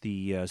you.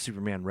 The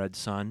Superman Red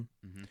Sun,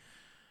 Mhm.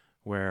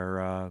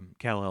 where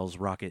Kal-El's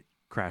rocket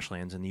crash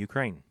lands in the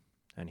Ukraine,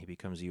 and he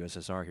becomes a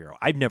USSR hero.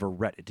 I've never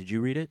read it. Did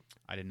you read it?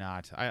 I did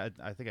not. I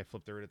think I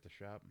flipped through it at the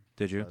shop.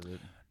 Did you? That was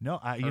it. No, you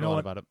Heard a know lot what?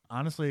 about it.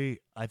 Honestly,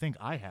 I think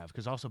I have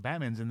because also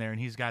Batman's in there and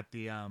he's got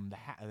the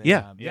hat.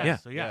 Yeah, yeah.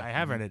 So yeah, Yeah. I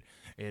have read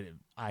it.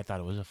 I thought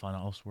it was a fun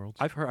Elseworlds.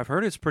 I've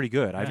heard it's pretty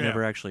good. I've Yeah.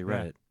 never actually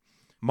read Yeah. it.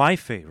 My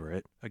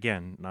favorite,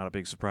 again, not a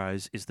big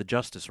surprise, is the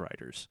Justice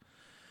Riders,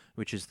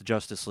 which is the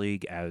Justice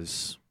League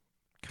as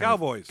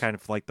Cowboys. kind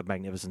of like the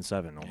Magnificent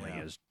Seven, only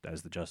Yeah.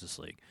 as the Justice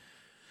League.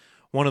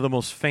 One of the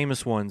most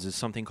famous ones is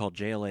something called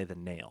JLA the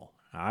Nail.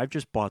 Now, I've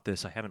just bought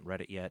this. I haven't read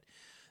it yet.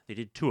 They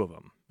did 2 of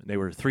them. They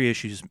were 3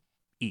 issues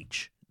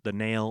each, the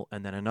nail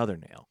and then another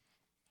nail.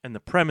 And the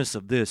premise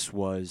of this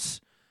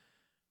was,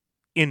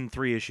 in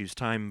 3 issues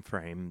time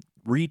frame,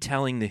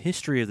 retelling the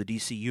history of the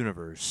DC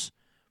universe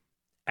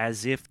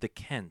as if the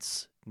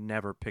Kents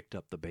never picked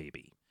up the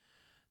baby.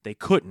 They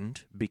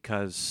couldn't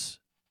because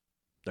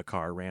the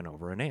car ran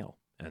over a nail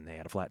and they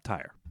had a flat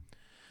tire.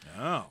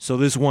 Oh. So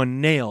this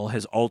one nail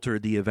has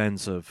altered the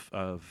events of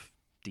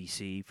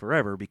DC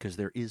forever because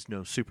there is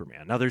no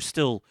Superman. Now there's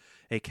still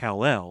a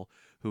Kal-El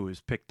who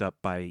is picked up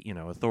by,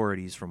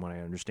 authorities from what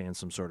I understand,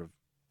 some sort of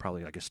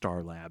probably like a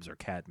Star Labs or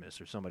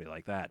Cadmus or somebody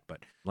like that.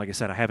 But like I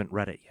said, I haven't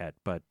read it yet,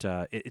 but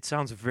it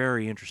sounds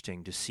very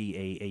interesting to see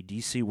a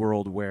DC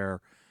world where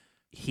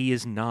he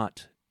is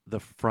not the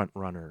front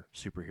runner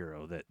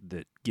superhero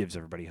that gives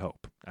everybody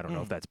hope. I don't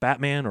know if that's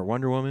Batman or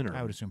Wonder Woman or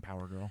I would assume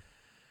Power Girl.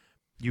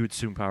 you would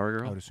assume Power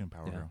Girl. I would assume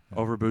Power Yeah. Girl.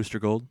 Over Booster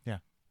Gold. Yeah.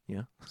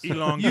 Yeah.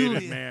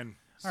 Elongated man.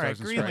 All right, Stars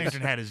and Green Stripes.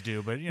 Lantern had his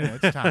due, but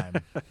it's time.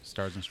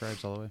 Stars and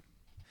Stripes all the way.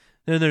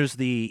 Then there's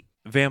the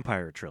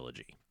Vampire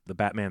Trilogy, the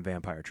Batman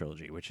Vampire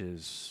Trilogy, which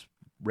is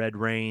Red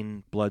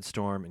Rain,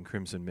 Bloodstorm, and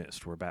Crimson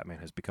Mist, where Batman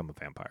has become a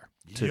vampire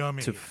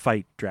Yummy. to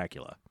fight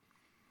Dracula.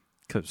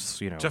 Because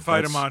To fight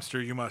a that's- monster,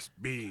 you must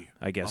be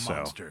I guess a so.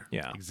 monster.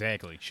 Yeah.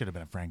 Exactly. Should have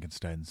been a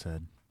Frankenstein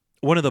instead.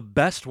 One of the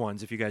best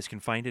ones, if you guys can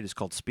find it, is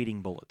called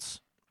Speeding Bullets.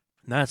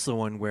 And that's the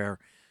one where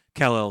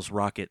Kal-El's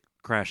rocket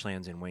crash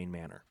lands in Wayne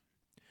Manor.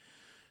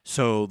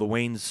 So the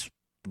Waynes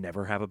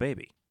never have a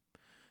baby.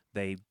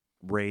 They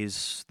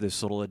raise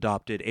this little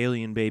adopted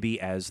alien baby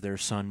as their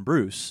son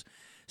Bruce.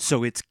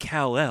 So it's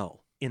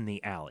Kal-El in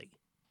the alley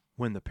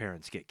when the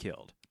parents get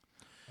killed.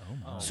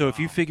 Oh, So if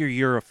you figure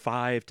you're a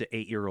 5 to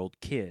 8-year-old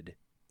kid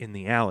in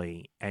the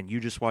alley and you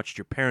just watched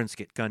your parents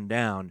get gunned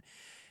down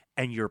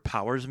and your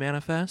powers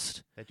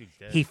manifest, That dude's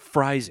dead. he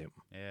fries him.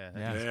 yeah. Yeah. That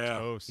Yeah.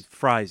 dude's He toast.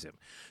 fries him.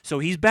 So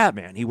he's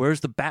Batman. He wears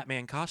the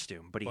Batman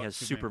costume, but he But has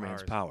Superman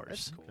Superman's powers.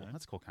 That's cool.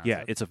 That's a cool concept.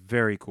 Yeah, it's a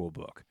very cool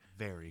book.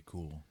 very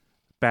cool.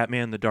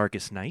 Batman the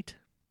Darkest Night.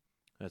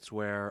 That's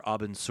where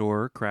Abin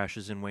Sur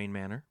crashes in Wayne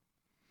Manor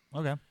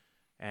Okay.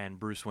 and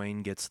Bruce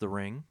Wayne gets the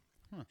ring.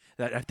 Huh.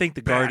 That I think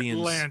the Bat Guardians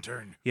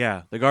Lantern.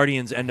 Yeah, the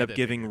Guardians end had up that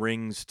giving figure.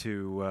 rings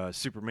to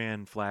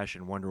Superman, Flash,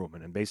 and Wonder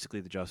Woman, and basically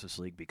the Justice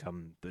League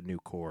become the new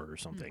core or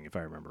something, if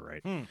I remember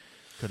right.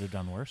 Could have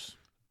done worse.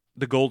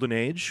 The Golden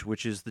Age,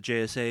 which is the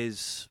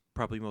JSA's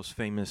probably most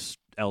famous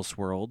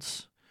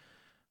Elseworlds,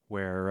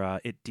 where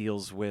it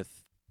deals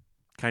with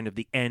kind of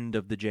the end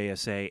of the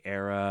JSA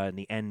era and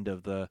the end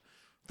of the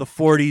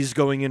 40s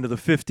going into the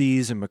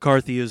 50s and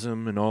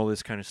McCarthyism and all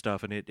this kind of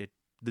stuff, and it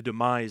the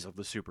demise of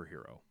the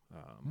superhero.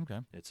 Okay.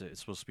 It's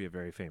supposed to be a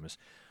very famous.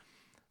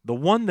 The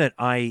one that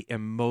I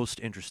am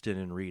most interested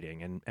in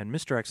reading, and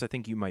Mr. X, I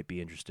think you might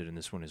be interested in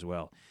this one as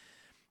well,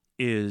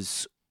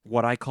 is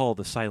what I call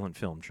the silent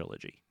film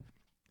trilogy.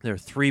 There are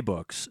 3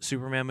 books: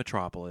 Superman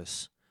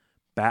Metropolis,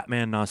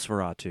 Batman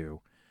Nosferatu,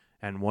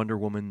 and Wonder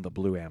Woman the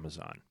Blue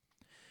Amazon.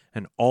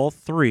 and all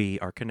three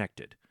are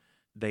connected.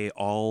 They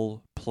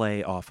all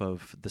play off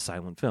of the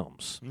silent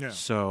films. Yeah.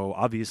 So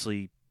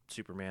obviously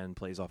Superman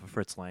plays off of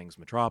Fritz Lang's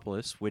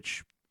Metropolis,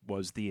 which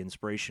was the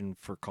inspiration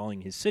for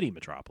calling his city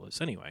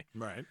Metropolis anyway.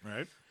 Right.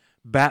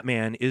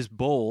 Batman is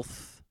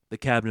both the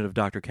cabinet of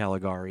Dr.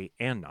 Caligari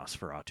and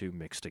Nosferatu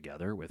mixed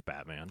together with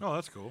Batman. Oh,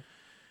 that's cool.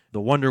 The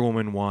Wonder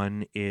Woman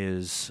one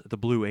is the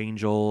Blue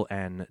Angel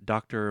and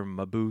Dr.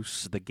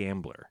 Mabuse the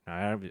Gambler.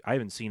 Now, I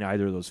haven't seen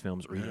either of those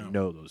films or even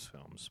know those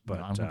films, but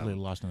I'm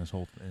completely lost in this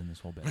whole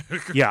bit.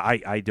 yeah,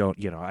 I don't.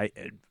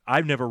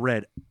 I've never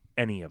read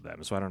any of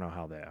them, so I don't know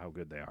how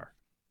good they are.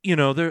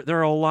 There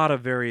are a lot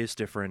of various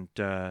different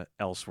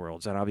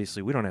Elseworlds, and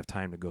obviously we don't have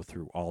time to go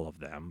through all of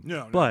them.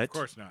 No, but of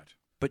course not.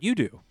 But you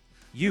do.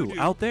 You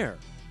out there.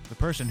 The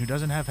person who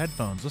doesn't have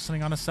headphones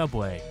listening on a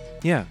subway.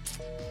 Yeah.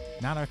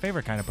 Not our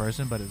favorite kind of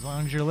person, but as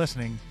long as you're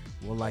listening,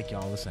 we'll like you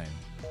all the same.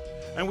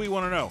 And we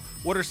want to know,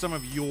 what are some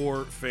of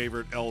your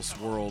favorite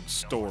Elseworld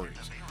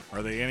stories?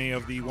 Are they any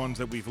of the ones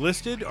that we've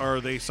listed? Or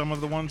are they some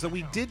of the ones that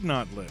we did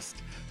not list?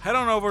 Head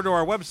on over to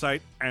our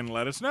website and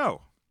let us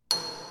know.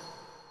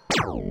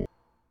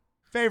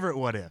 Favorite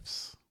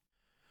what-ifs?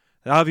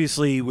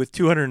 Obviously, with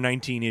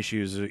 219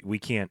 issues, we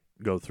can't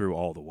go through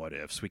all the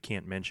what-ifs. We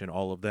can't mention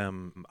all of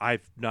them.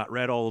 I've not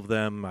read all of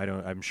them.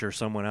 I'm sure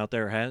someone out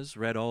there has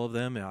read all of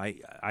them.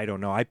 I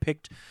don't know. I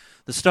picked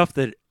the stuff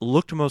that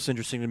looked most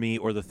interesting to me,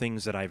 or the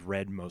things that I've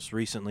read most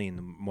recently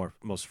and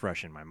most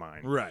fresh in my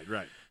mind. Right.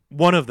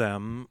 One of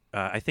them,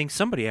 I think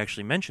somebody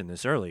actually mentioned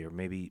this earlier.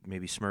 Maybe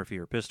Smurfy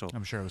or Pistol.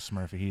 I'm sure it was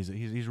Smurfy.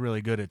 He's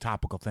really good at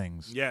topical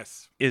things.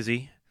 Yes. Is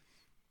he?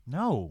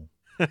 No.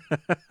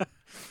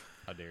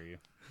 How dare you?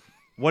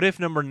 What if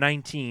number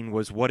 19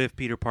 was what if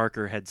Peter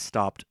Parker had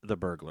stopped the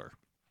burglar?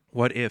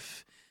 What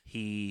if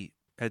he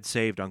had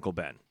saved Uncle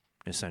Ben,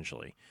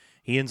 essentially?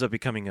 He ends up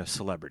becoming a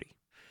celebrity.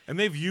 And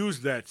they've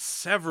used that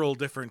several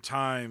different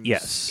times.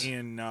 Yes.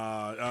 In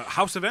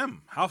House of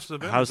M. House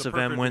of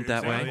M went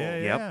that way.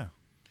 example.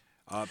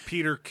 Yep.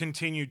 Peter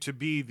continued to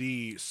be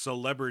the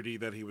celebrity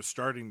that he was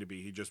starting to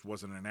be. He just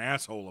wasn't an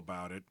asshole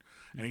about it.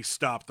 And he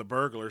stopped the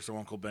burglar, so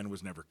Uncle Ben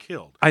was never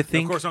killed. I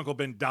think, of course, Uncle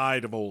Ben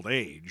died of old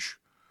age.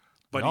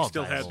 But he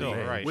still had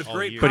with all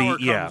great year. power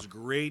comes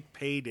great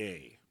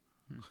payday.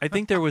 I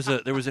think there was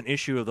an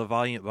issue of the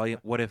volume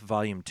What If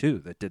Volume 2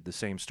 that did the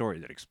same story,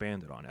 that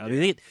expanded on it. I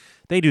mean,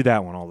 they do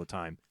that one all the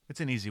time. It's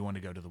an easy one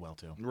to go to the well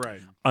to. Right.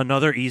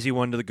 Another easy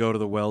one to go to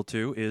the well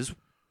to is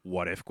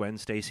what if Gwen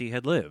Stacy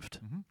had lived?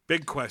 Mm-hmm.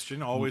 Big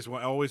question. Always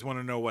want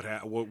to know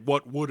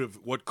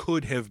what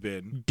could have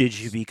been. Did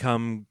she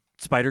become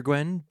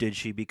Spider-Gwen? Did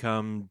she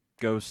become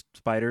Ghost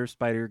Spider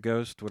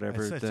Ghost,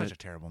 whatever? It's such a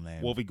terrible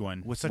name. Wolfie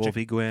Gwen. With such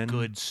Wolfie a Gwen.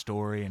 good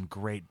story and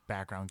great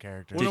background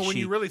character. Well, no, when she-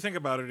 you really think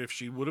about it, if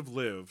she would have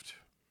lived,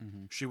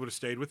 she would have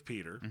stayed with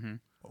Peter.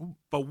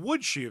 But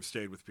would she have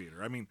stayed with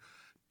Peter? I mean,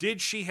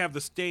 did she have the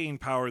staying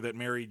power that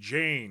Mary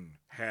Jane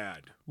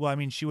had? Well, I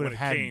mean, she would when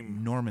have it had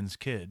came- Norman's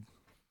kid.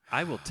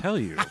 I will tell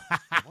you.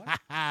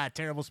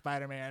 Terrible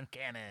Spider-Man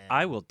canon.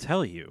 I will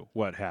tell you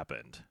what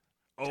happened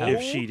Oh,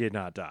 if she did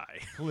not die.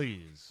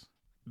 Please.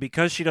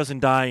 Because she doesn't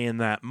die in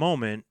that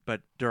moment,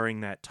 but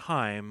during that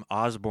time,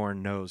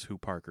 Osborn knows who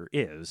Parker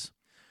is.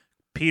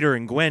 Peter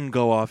and Gwen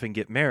go off and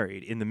get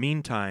married. In the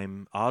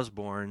meantime,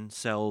 Osborn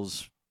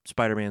sells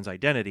Spider-Man's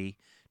identity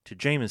to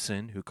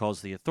Jameson, who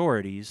calls the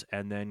authorities,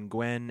 and then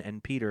Gwen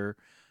and Peter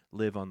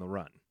live on the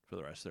run for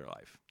the rest of their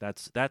life.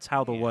 That's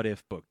how the What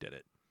If book did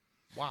it.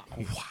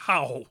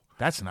 Wow.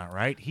 That's not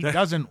right. He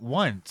doesn't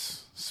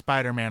want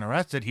Spider-Man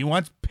arrested. He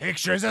wants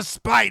pictures of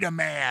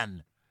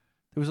Spider-Man.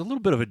 There was a little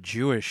bit of a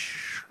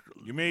Jewish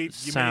You made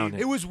sound.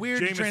 It was weird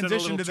to Jameson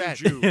transition to a little that.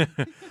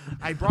 too Jew.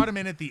 I brought him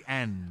in at the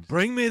end.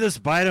 Bring me the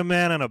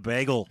Spider-Man on a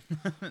bagel.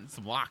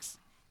 Some locks.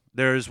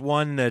 There's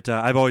one that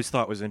I've always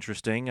thought was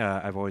interesting.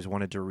 I've always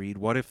wanted to read.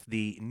 What if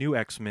the new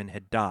X-Men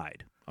had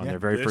died on their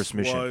very first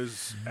mission?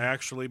 This was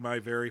actually my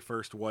very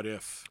first What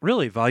If.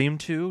 Really? Volume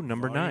 2,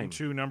 number 9. Volume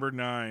 2, number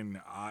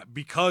 9.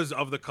 Because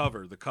of the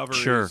cover. The cover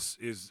Sure.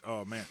 is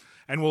oh man.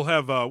 And we'll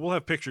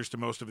have pictures to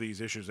most of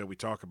these issues that we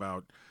talk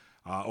about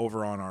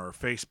over on our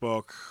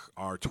Facebook,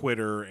 our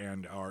Twitter,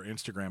 and our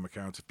Instagram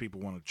accounts if people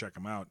want to check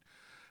them out.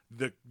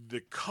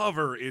 The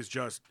cover is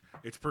just,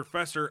 it's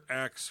Professor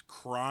X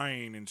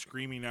crying and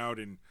screaming out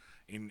in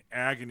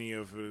agony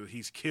of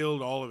he's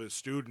killed all of his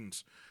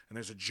students, and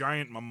there's a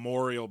giant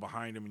memorial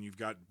behind him, and you've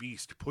got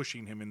Beast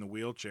pushing him in the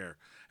wheelchair,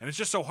 and it's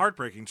just so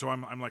heartbreaking. So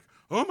I'm like,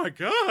 oh my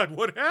God,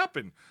 what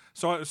happened?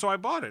 So I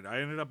bought it.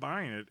 I ended up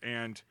buying it,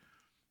 and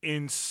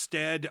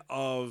instead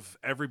of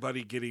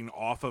everybody getting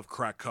off of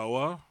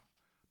Krakoa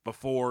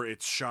before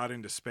it's shot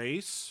into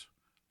space,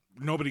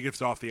 nobody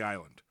gets off the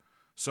island.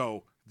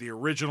 So the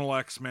original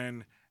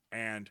X-Men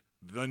and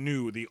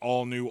the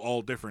all-new,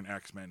 all-different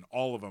X-Men,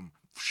 all of them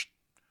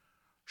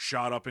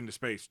shot up into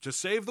space to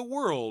save the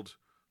world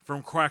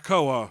from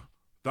Krakoa,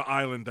 the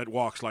island that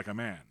walks like a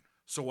man.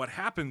 So what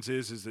happens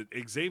is that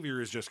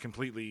Xavier is just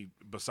completely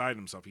beside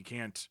himself. He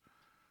can't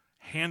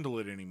handle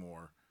it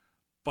anymore.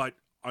 But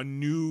a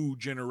new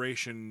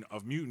generation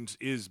of mutants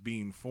is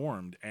being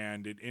formed,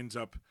 and it ends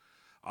up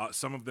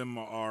Some of them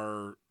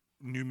are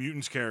New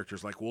Mutants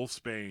characters like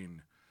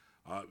Wolfsbane.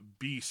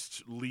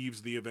 Beast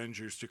leaves the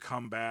Avengers to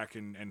come back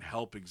and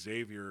help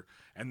Xavier,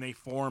 and they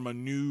form a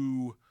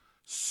new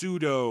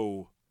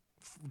pseudo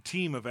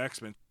team of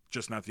X-Men,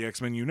 just not the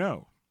X-Men you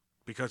know,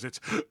 because it's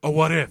a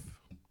what if.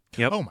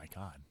 Yep. Oh my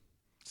God.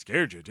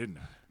 Scared you, didn't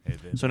I?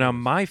 It did. So now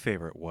my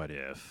favorite what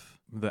if,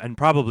 and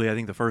probably I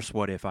think the first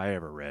what if I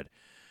ever read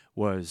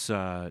was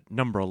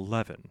number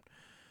 11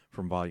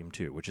 from Volume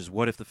 2, which is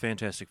what if the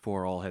Fantastic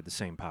Four all had the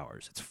same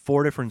powers. It's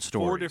 4 different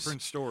stories. 4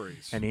 different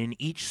stories. And in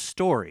each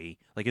story,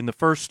 like in the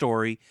first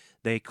story,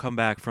 they come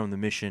back from the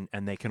mission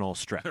and they can all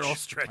stretch. They're all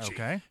stretchy.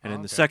 Okay. And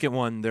in the second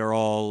one, they're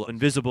all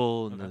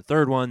invisible. And the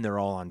third one, they're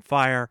all on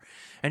fire.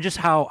 And just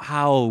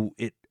how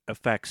it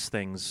affects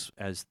things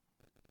as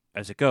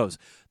it goes.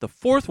 The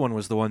fourth one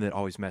was the one that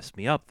always messed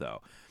me up,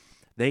 though.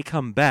 They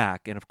come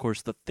back, and of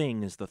course, the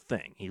Thing is the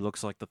Thing. He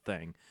looks like the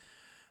Thing.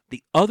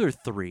 The other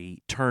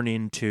 3 turn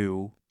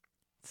into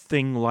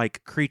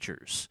Thing-like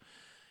creatures,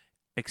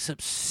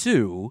 except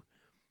Sue,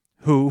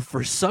 who,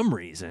 for some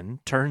reason,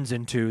 turns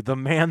into the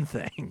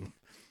Man-Thing.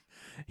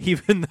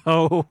 Even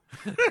though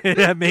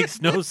that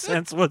makes no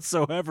sense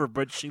whatsoever,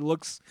 but she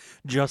looks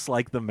just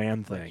like the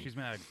Man-Thing. She's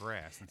made out of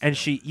grass. And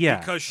she, yeah.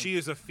 Because she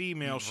is a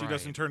female, she Right.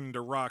 doesn't turn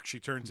into rock, she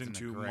turns It's in the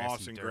into grassy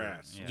moss and dirt.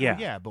 grass. Yeah.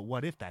 Yeah, but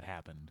what if that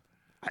happened?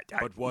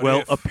 But what Well,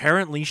 if?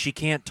 apparently she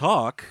can't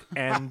talk,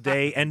 and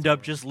they end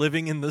up just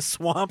living in the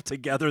swamp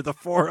together, the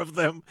 4 of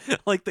them.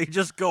 Like, they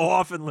just go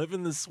off and live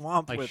in the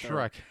swamp Like with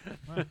her.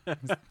 Shrek.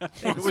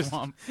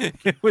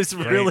 It was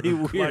really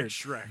like weird.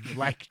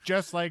 Shrek.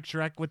 Just like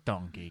Shrek with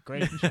Donkey.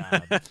 Great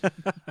job.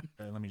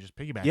 Let me just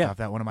piggyback Yeah. off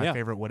that. One of my Yeah.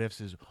 favorite what ifs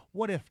is,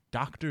 what if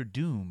Doctor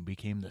Doom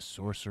became the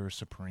Sorcerer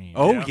Supreme?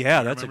 Oh, Yeah, yeah,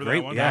 I that's a remember that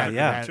great one. Yeah, That-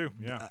 yeah. that too.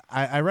 Yeah.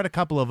 I read a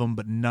couple of them,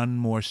 but none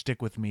more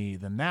stick with me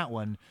than that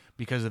one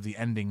because of the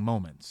ending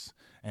moments.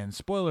 And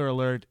spoiler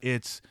alert,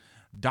 it's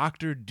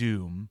Doctor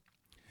Doom,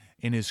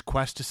 in his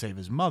quest to save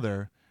his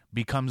mother,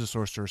 becomes a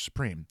Sorcerer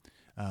Supreme.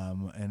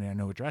 And I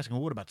know what you're asking.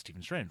 Well, what about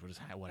Stephen Strange?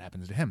 What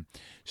happens to him?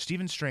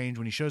 Stephen Strange,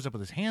 when he shows up with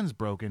his hands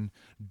broken,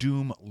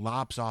 Doom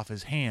lops off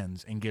his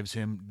hands and gives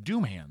him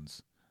Doom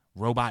hands,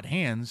 robot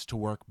hands to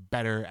work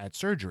better at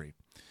surgery.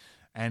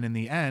 And in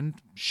the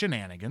end,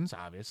 shenanigans,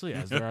 obviously,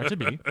 as there are to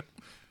be,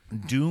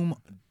 Doom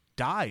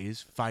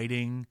dies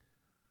fighting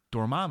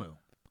Dormammu.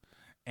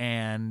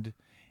 And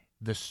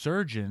the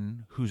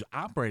surgeon who's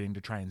operating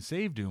to try and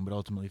save Doom but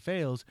ultimately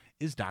fails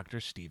is Dr.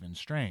 Stephen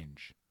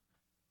Strange.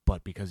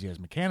 But because he has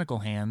mechanical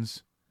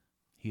hands,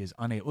 he is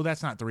unable... Well,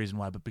 that's not the reason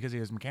why, but because he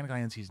has mechanical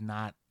hands, he's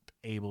not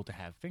able to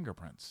have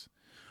fingerprints,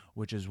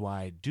 which is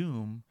why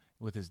Doom,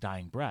 with his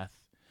dying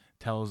breath,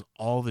 tells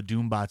all the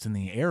Doombots in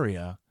the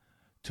area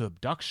to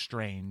abduct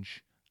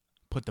Strange,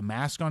 put the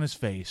mask on his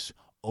face,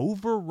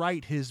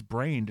 overwrite his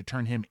brain to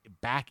turn him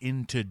back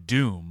into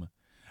Doom,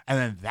 and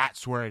then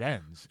that's where it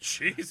ends.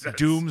 Jesus.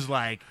 Doom's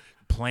like,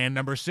 plan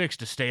number 6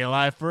 to stay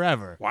alive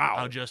forever. Wow.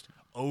 I'll just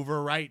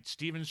overwrite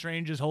Stephen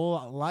Strange's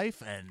whole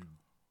life and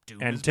Doom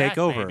And is take back,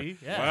 over. baby.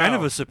 Yeah. Wow. Kind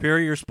of a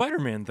superior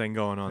Spider-Man thing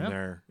going on Yeah.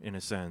 there, in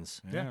a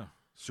sense. Yeah.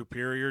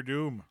 Superior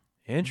Doom.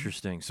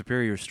 Interesting.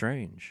 Superior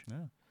Strange.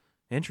 Yeah.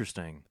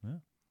 Interesting. Yeah.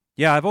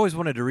 Yeah, I've always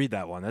wanted to read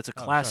that one. That's a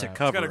Oh, classic sorry.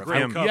 cover It's got a of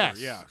great him cover. Yes.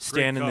 Yeah. Great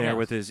standing cover. there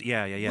with his...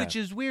 Yeah. Which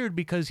is weird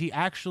because he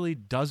actually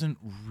doesn't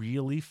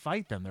really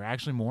fight them. They're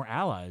actually more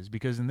allies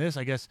because in this,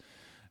 I guess,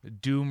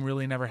 Doom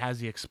really never has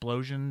the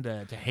explosion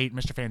to hate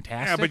Mr.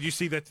 Fantastic. Yeah, but you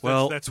see that's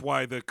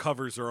why the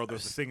covers are all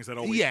those things that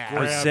always Yeah. I I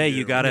would grab say you.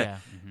 you got to... Yeah.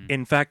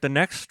 In fact, the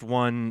next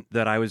one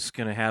that I was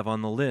going to have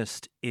on the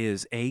list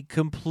is a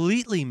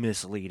completely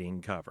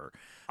misleading cover.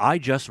 I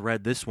just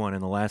read this one in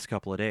the last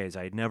couple of days.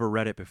 I had never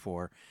read it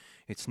before.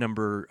 It's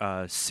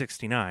number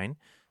 69.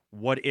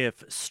 What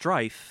if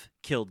Strife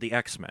killed the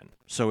X-Men?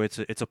 So it's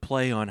a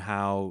play on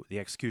how the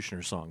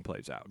Executioner song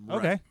plays out.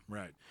 Okay.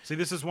 Right. See,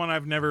 this is one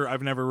I've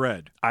never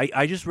read.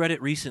 I just read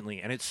it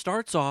recently, and it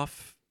starts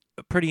off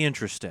pretty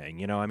interesting.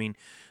 You know, I mean,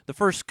 the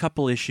first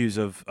couple issues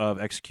of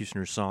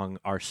Executioner's Song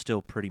are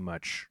still pretty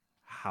much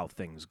how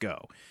things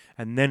go.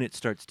 And then it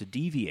starts to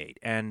deviate.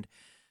 And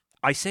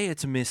I say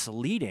it's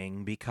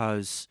misleading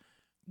because,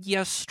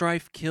 yes,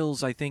 Strife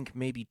kills, I think,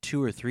 maybe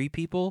 2 or 3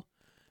 people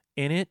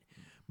in it,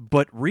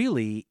 but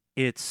really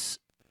it's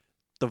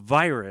the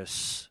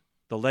virus,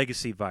 the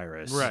legacy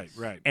virus,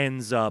 Right.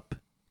 ends up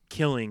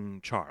killing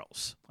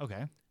Charles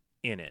Okay.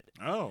 in it.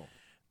 Oh.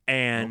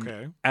 And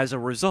Okay. as a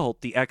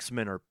result, the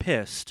X-Men are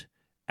pissed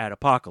at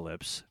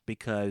Apocalypse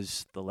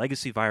because the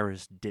legacy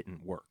virus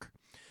didn't work.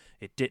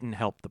 It didn't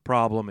help the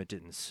problem. It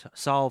didn't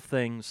solve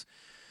things.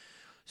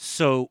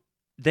 So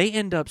they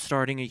end up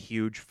starting a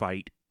huge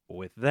fight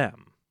with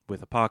them,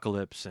 with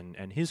Apocalypse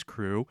and his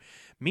crew.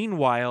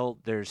 Meanwhile,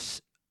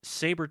 there's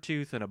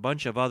Sabretooth and a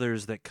bunch of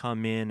others that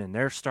come in, and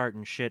they're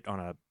starting shit on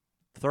a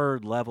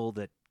 3rd level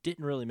that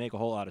didn't really make a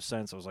whole lot of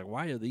sense. I was like,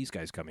 why are these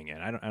guys coming in?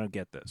 I don't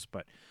get this.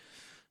 But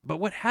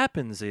what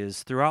happens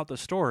is, throughout the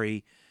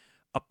story,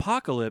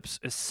 Apocalypse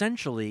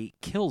essentially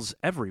kills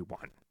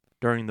everyone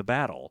during the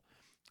battle.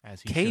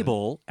 As he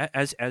Cable,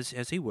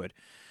 as he would,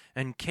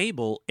 and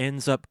Cable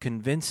ends up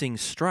convincing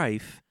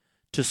Strife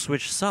to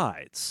switch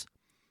sides.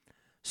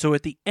 So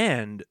at the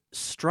end,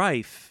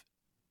 Strife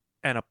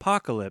and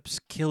Apocalypse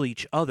kill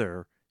each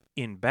other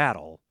in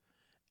battle,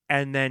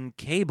 and then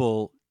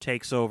Cable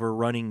takes over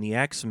running the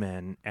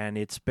X-Men, and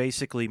it's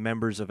basically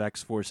members of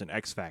X-Force and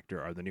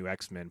X-Factor are the new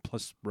X-Men,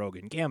 plus Rogue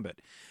and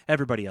Gambit.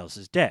 Everybody else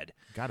is dead.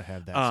 Gotta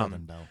have that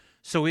Southern Belle.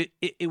 So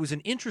it was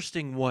an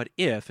interesting what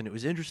if, and it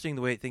was interesting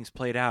the way things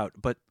played out,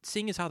 but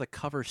seeing as how the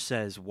cover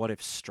says what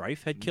if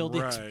Strife had killed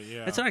the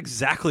X-Men, that's not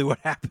exactly what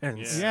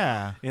happens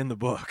in the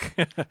book.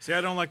 See,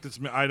 I don't like this.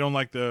 I don't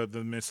like the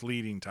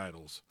misleading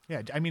titles.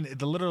 Yeah, I mean,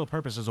 the literal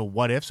purpose is a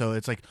what if, so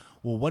it's like,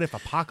 well, what if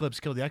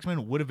Apocalypse killed the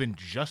X-Men? Would have been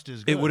just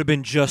as good. It would have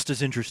been just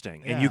as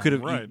interesting, and you could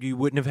have you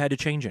wouldn't have had to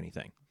change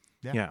anything.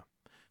 Yeah.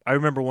 I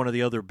remember one of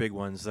the other big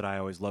ones that I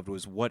always loved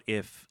was what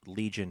if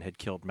Legion had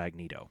killed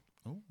Magneto?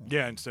 Ooh.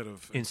 Yeah, instead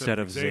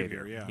of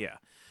Xavier. Yeah.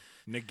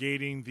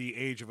 Negating the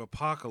Age of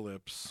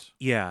Apocalypse.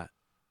 Yeah,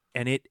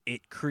 and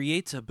it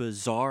creates a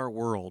bizarre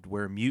world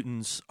where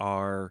mutants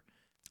are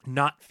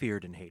not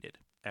feared and hated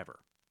ever.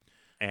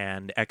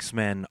 And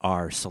X-Men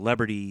are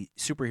celebrity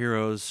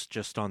superheroes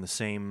just on the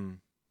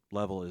same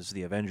level as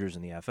the Avengers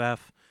and the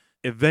FF.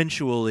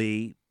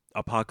 Eventually,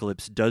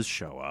 Apocalypse does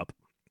show up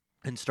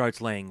and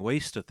starts laying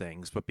waste to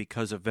things, but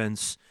because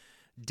events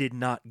did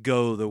not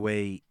go the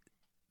way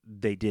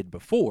they did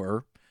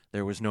before,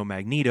 there was no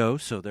Magneto,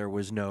 so there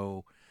was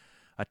no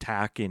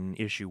attack in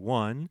issue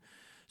 1.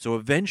 So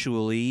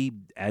eventually,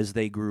 as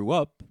they grew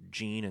up,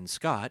 Jean and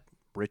Scott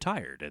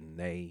retired, and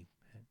they,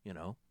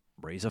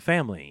 raise a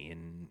family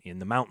in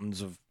the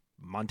mountains of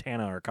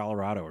Montana or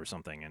Colorado or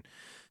something. And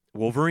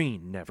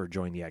Wolverine never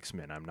joined the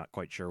X-Men. I'm not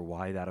quite sure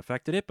why that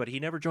affected it, but he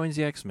never joins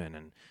the X-Men.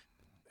 And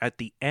at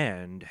the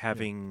end,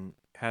 having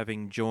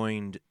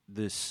joined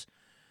this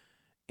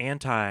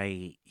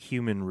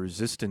anti-human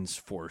resistance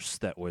force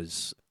that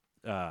was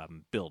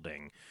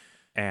building,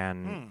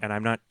 and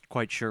I'm not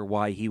quite sure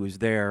why he was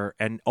there.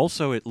 And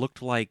also, it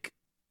looked like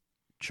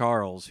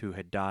Charles, who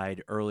had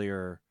died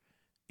earlier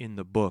in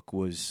the book,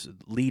 was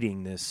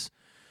leading this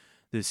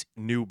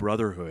new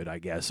brotherhood, I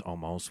guess,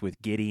 almost,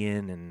 with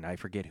Gideon, and I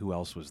forget who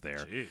else was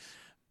there. Jeez.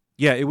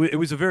 Yeah, it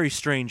was a very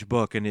strange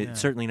book, and it's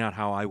certainly not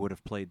how I would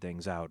have played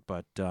things out,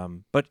 but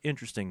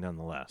interesting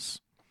nonetheless.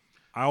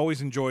 I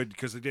always enjoyed,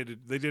 because they did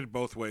it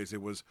both ways.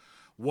 It was,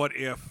 what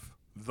if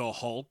the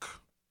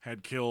Hulk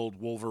had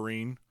killed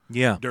Wolverine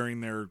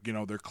during their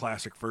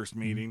classic first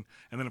meeting?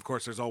 And then, of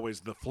course, there's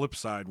always the flip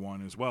side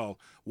one as well.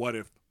 What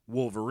if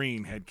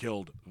Wolverine had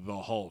killed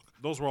the Hulk?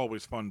 Those were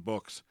always fun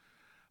books.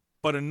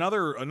 But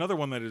another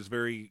one that is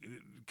very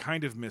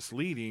kind of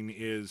misleading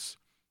is,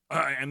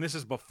 and this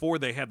is before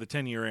they had the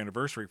 10-year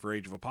anniversary for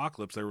Age of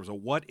Apocalypse, there was a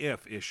what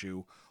if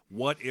issue,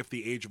 what if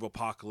the Age of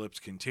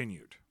Apocalypse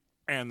continued?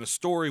 And the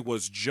story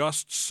was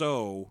just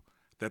so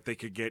that they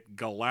could get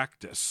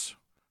Galactus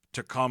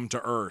to come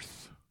to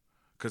Earth.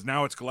 Because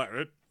now it's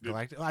Galactus.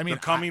 I mean,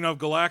 the coming of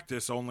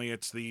Galactus, only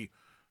it's the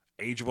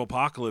Age of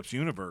Apocalypse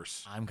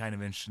universe. I'm kind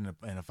of interested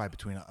in a fight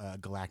between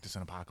Galactus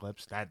and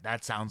Apocalypse.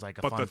 That sounds like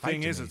a fun fight. But the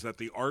thing is that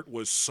the art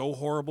was so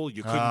horrible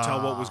you couldn't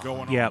tell what was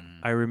going on. Yeah,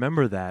 I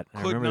remember that.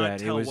 Could not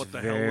tell it was what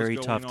the hell was very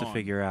going tough on. to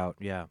figure out.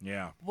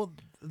 Yeah. Well,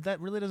 that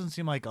really doesn't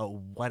seem like a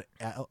what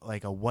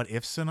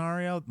if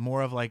scenario.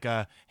 More of like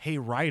a hey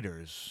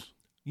writers.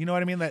 You know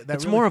what I mean? That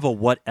it's really, more of a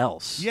what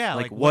else. Yeah,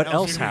 like what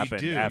else can we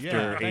happened do?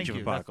 after Yeah, Age of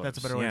Apocalypse. That's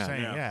a better way of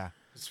saying it. Yeah.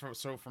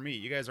 So for me,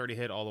 you guys already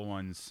hit all the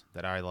ones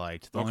that I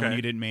liked. The only Okay. one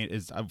you didn't make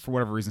is, for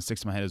whatever reason,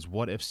 sticks in my head is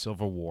what if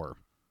Civil War.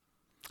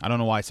 I don't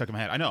know why it stuck in my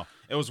head. I know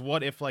it was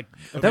what if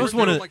that was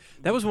one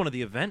of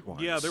the event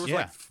ones. Yeah, there was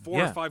like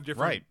 4 or 5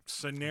 different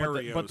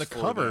scenarios. But the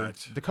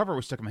cover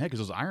was stuck in my head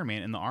because it was Iron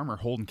Man in the armor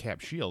holding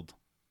Cap's shield,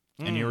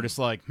 and you were just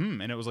like,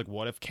 and it was like,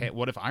 what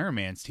if Iron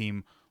Man's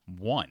team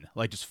won,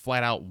 like just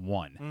flat out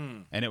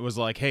won, and it was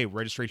like, hey,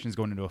 registration is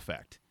going into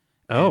effect.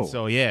 Oh,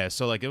 and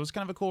so like it was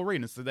kind of a cool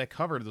read. And so that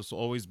cover was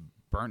always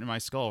burnt in my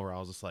skull, where I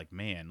was just like,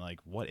 man, like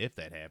what if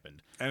that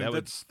happened? And that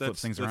that's would flip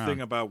things the around.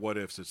 thing about what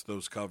ifs. It's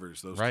those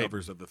covers of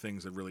the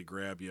things that really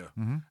grab you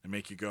and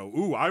make you go,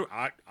 "Ooh, I've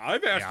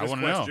asked this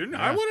question.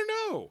 I want to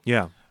know."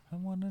 Yeah. I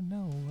want to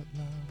know what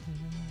love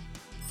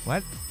is.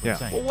 What?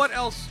 Yeah. Well, what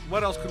else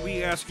could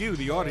we ask you,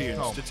 the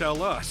audience, to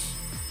tell us?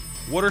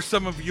 What are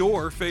some of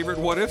your favorite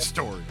what if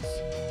stories?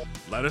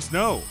 Let us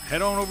know.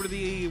 Head on over to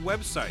the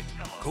website.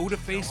 Go to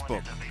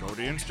Facebook. Go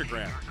to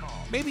Instagram.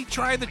 Maybe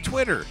try the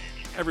Twitter.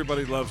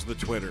 Everybody loves the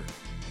Twitter.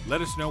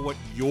 Let us know what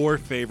your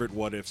favorite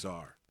what ifs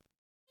are.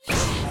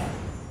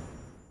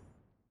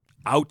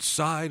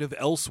 Outside of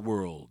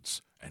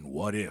Elseworlds and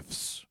what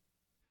ifs.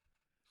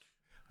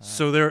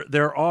 So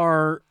there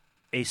are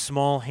a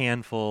small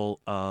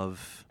handful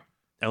of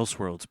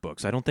Elseworlds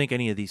books. I don't think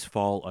any of these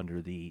fall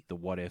under the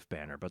what if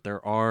banner, but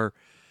there are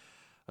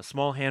a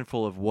small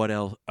handful of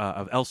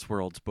of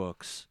Elseworlds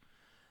books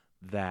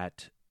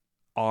that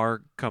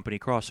are company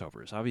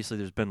crossovers. Obviously,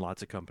 there's been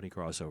lots of company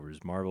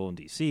crossovers. Marvel and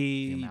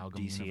DC,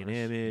 DC and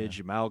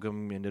Image,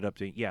 Amalgam ended up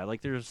doing. Yeah,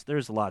 like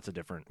there's lots of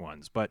different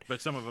ones, but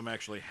some of them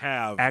actually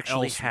have an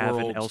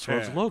Elseworlds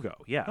Elseworlds tag. logo.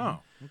 Yeah.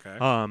 Oh.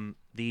 Okay.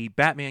 The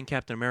Batman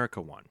Captain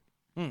America one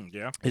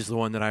Yeah. is the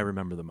one that I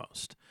remember the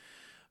most,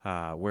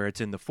 where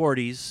it's in the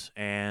 40s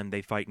and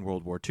they fight in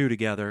World War II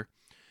together,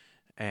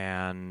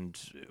 and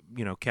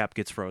Cap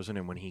gets frozen,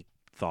 and when he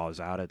thaws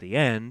out at the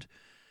end,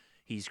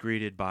 he's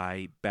greeted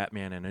by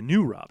Batman and a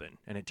new Robin,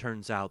 and it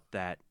turns out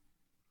that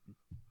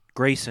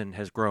Grayson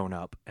has grown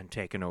up and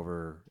taken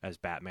over as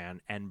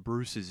Batman, and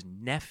Bruce's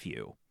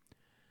nephew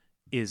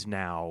is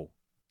now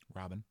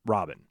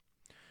Robin.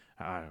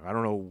 I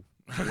don't know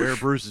where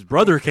Bruce's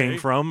brother came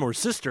from or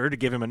sister to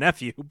give him a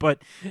nephew,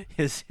 but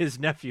his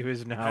nephew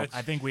is now.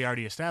 I think we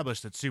already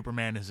established that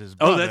Superman is his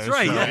brother. Oh, that's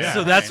right. So, Yeah.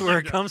 So that's where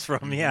it comes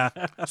from. Yeah.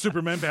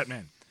 Superman,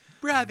 Batman.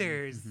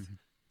 Brothers.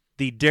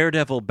 The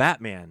Daredevil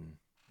Batman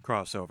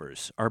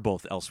crossovers are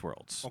both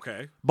Elseworlds.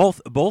 Okay.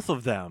 Both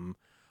of them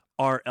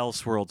are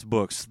Elseworlds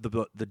books,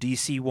 the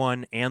DC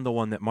one and the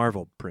one that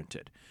Marvel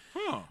printed.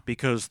 Huh.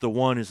 Because the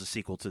one is a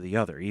sequel to the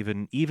other,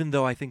 even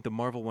though I think the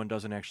Marvel one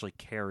doesn't actually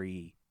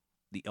carry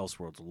the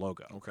Elseworlds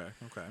logo. Okay.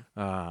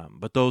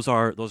 But those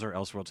are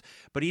Elseworlds.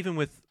 But even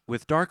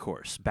with Dark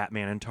Horse,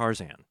 Batman and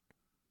Tarzan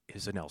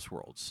is an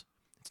Elseworlds.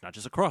 It's not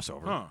just a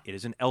crossover. Huh. It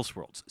is an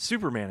Elseworlds.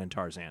 Superman and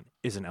Tarzan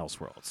is an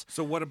Elseworlds.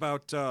 So what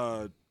about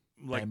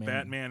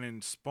Batman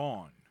and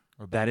Spawn?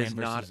 Or That is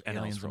Batman not versus an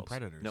Aliens Elseworlds. and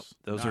Predators. Nope,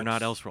 those Not- are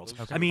not Elseworlds.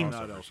 those I mean,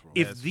 not Elseworlds.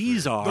 if That's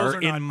these true. are Those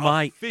are in not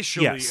my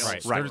officially yes,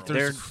 Elseworlds. right,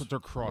 They're We're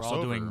crossover.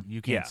 all doing.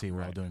 You can't Yeah. see.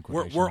 We're all doing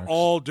We're quotation marks.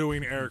 all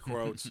doing air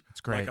quotes.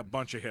 It's great. Like a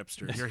bunch of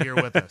hipsters. You're here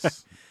with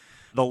us.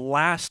 the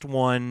last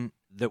one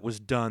that was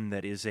done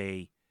that is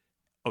a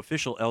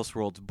official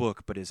Elseworlds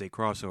book, but is a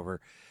crossover,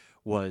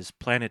 was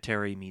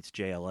Planetary meets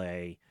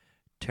JLA,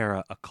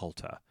 Terra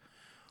Occulta,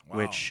 Wow,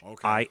 which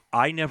okay.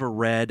 I never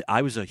read.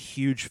 I was a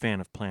huge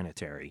fan of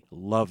Planetary,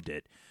 loved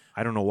it.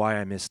 I don't know why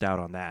I missed out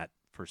on that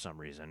for some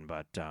reason,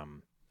 but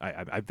I'm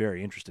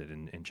very interested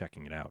in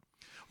checking it out.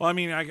 Well, I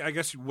mean, I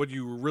guess what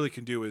you really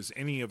can do is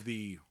any of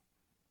the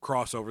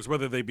crossovers,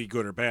 whether they be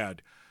good or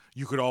bad,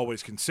 you could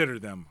always consider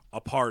them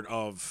a part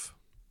of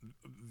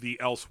the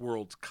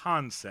Elseworlds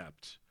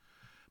concept.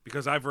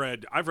 Because I've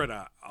read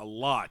a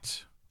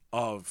lot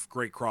of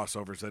great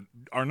crossovers that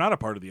are not a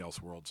part of the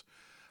Elseworlds.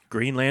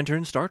 Green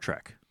Lantern, Star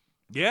Trek.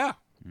 Yeah.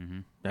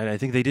 And I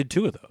think they did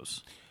 2 of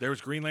those. There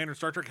was Green Lantern,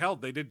 Star Trek. Hell,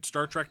 they did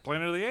Star Trek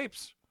Planet of the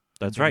Apes.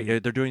 That's right.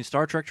 They're doing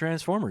Star Trek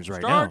Transformers right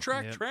Star now.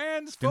 Trek Yep.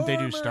 Transformers. Didn't they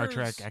do Star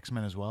Trek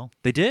X-Men as well?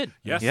 They did.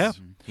 Yes. Yeah.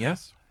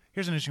 Yes.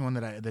 Here's an interesting one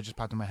that just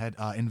popped in my head: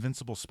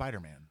 Invincible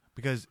Spider-Man.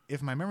 Because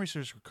if my memory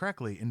serves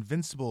correctly,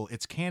 Invincible,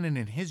 it's canon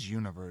in his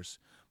universe,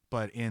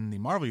 but in the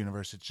Marvel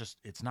universe,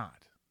 it's not.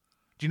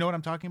 Do you know what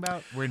I'm talking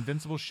about? Where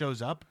Invincible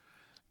shows up?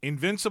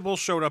 Invincible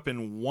showed up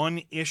in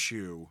one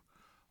issue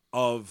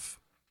of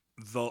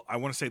I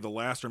want to say the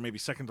last or maybe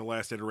second to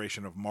last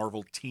iteration of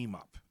Marvel Team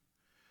Up.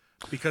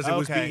 Because it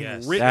was Okay, being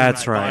yes. written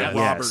That's by right.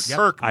 Robert Yes.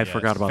 Kirkman. I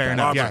forgot about Fair that.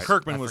 enough. Robert Yes.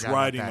 Kirkman I was forgot about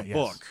writing that, the yes.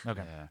 book.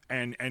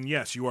 Okay. And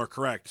yes, you are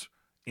correct.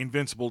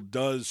 Invincible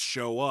does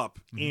show up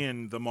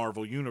in the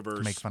Marvel universe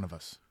To make fun of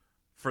us.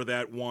 for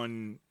that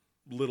one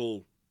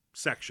little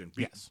section.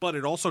 Yes. But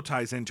it also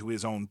ties into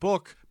his own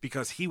book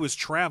because he was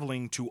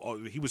traveling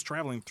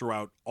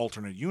throughout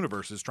alternate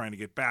universes trying to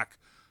get back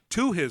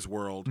to his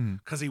world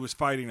because he was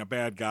fighting a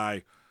bad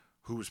guy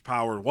whose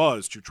power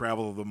was to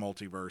travel the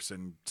multiverse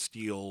and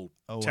steal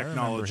Oh, I remember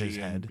technology his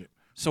head.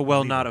 So,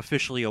 while not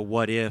officially a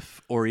what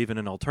if or even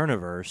an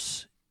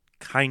Alternaverse,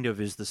 kind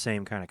of is the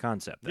same kind of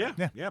concept.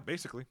 then. Yeah,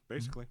 basically. What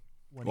do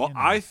Well, you know?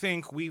 I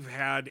think we've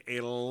had a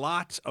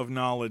lot of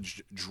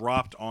knowledge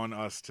dropped on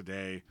us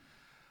today.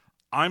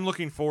 I'm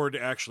looking forward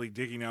to actually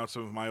digging out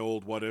some of my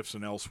old what-ifs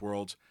and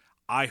Elseworlds.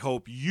 I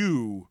hope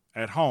you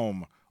at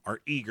home are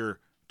eager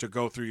to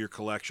go through your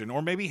collection,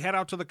 or maybe head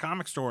out to the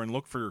comic store and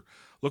look for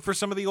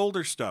some of the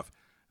older stuff.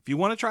 If you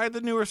want to try the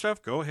newer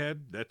stuff, go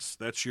ahead.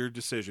 That's your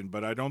decision.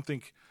 But I don't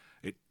think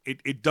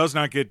it does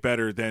not get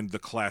better than the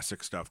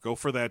classic stuff. Go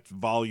for that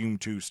Volume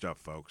 2 stuff,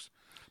 folks.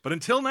 But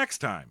until next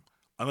time,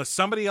 unless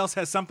somebody else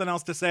has something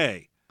else to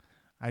say,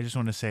 I just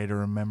want to say to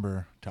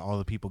remember to all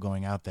the people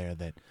going out there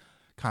that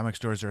comic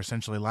stores are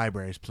essentially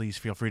libraries. Please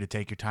feel free to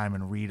take your time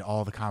and read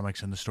all the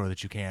comics in the store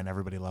that you can.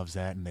 Everybody loves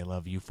that, and they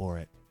love you for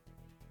it.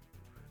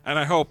 and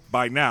I hope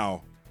by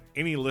now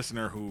any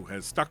listener who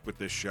has stuck with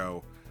this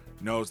show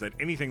knows that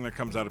anything that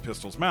comes out of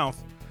Pistol's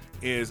mouth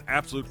is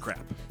absolute crap.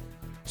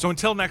 So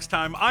until next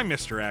time, I'm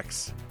Mr.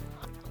 X.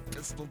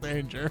 Pistol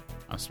danger.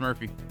 I'm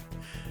Smurfy.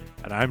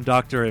 And I'm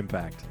Dr.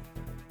 Impact.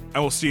 I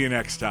will see you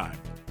next time.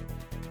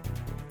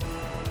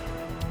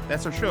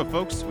 That's our show,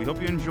 folks. We hope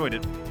you enjoyed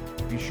it.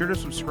 Be sure to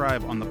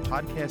subscribe on the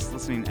podcast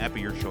listening app of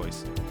your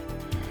choice.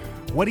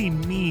 What he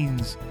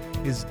means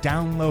is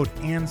download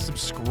and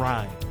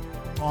subscribe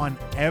on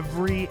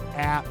every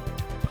app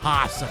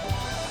possible.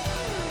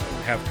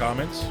 Have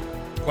comments,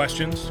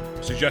 questions,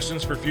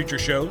 suggestions for future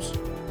shows?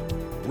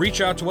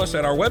 Reach out to us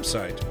at our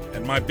website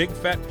at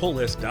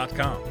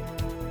mybigfatpulllist.com.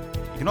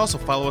 You can also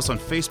follow us on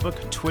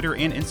Facebook, Twitter,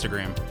 and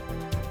Instagram.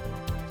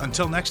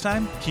 Until next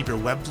time, keep your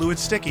web fluid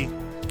sticky.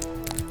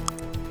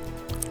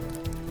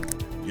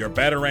 Your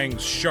batarangs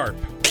sharp.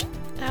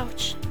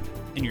 Ouch.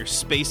 and your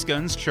space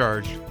guns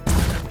charge.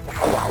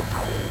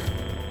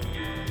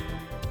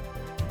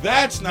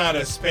 That's not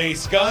a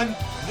space gun.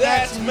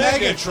 That's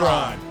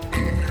Megatron.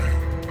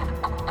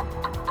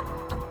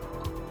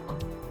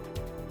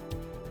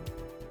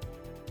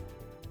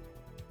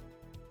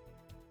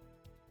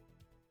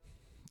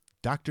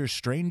 Doctor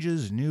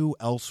Strange's new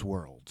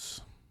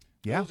Elseworlds.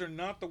 Yeah? Those are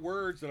not the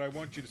words that I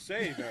want you to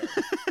say, though.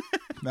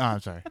 No, I'm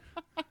sorry.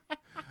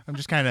 I'm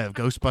just kind of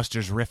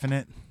Ghostbusters riffing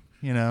it,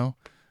 you know.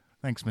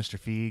 Thanks, Mr.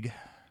 Feig.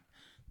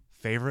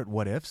 Favorite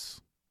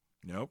what-ifs?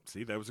 Nope.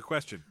 See, that was a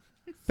question.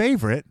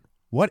 Favorite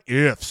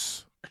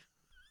what-ifs?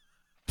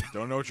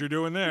 Don't know what you're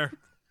doing there.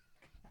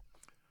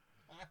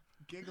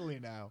 Giggly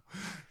now.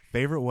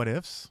 Favorite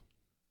what-ifs?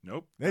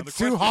 Nope. It's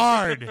too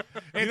hard.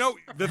 You know,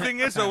 the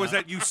thing is, though, is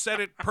that you said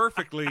it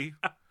perfectly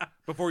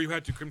before you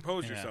had to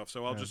compose Yeah. yourself,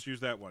 so I'll just use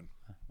that one.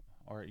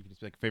 Or you can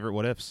just be like, favorite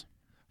what ifs.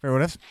 Favorite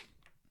what-ifs?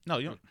 No,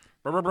 you don't.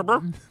 Favorite what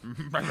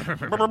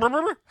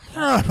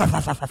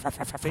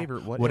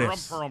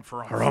What-ifs.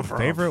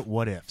 Favorite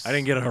what-ifs? I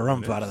didn't get a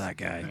harump out of that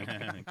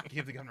guy.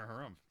 Give the governor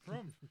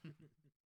harumph.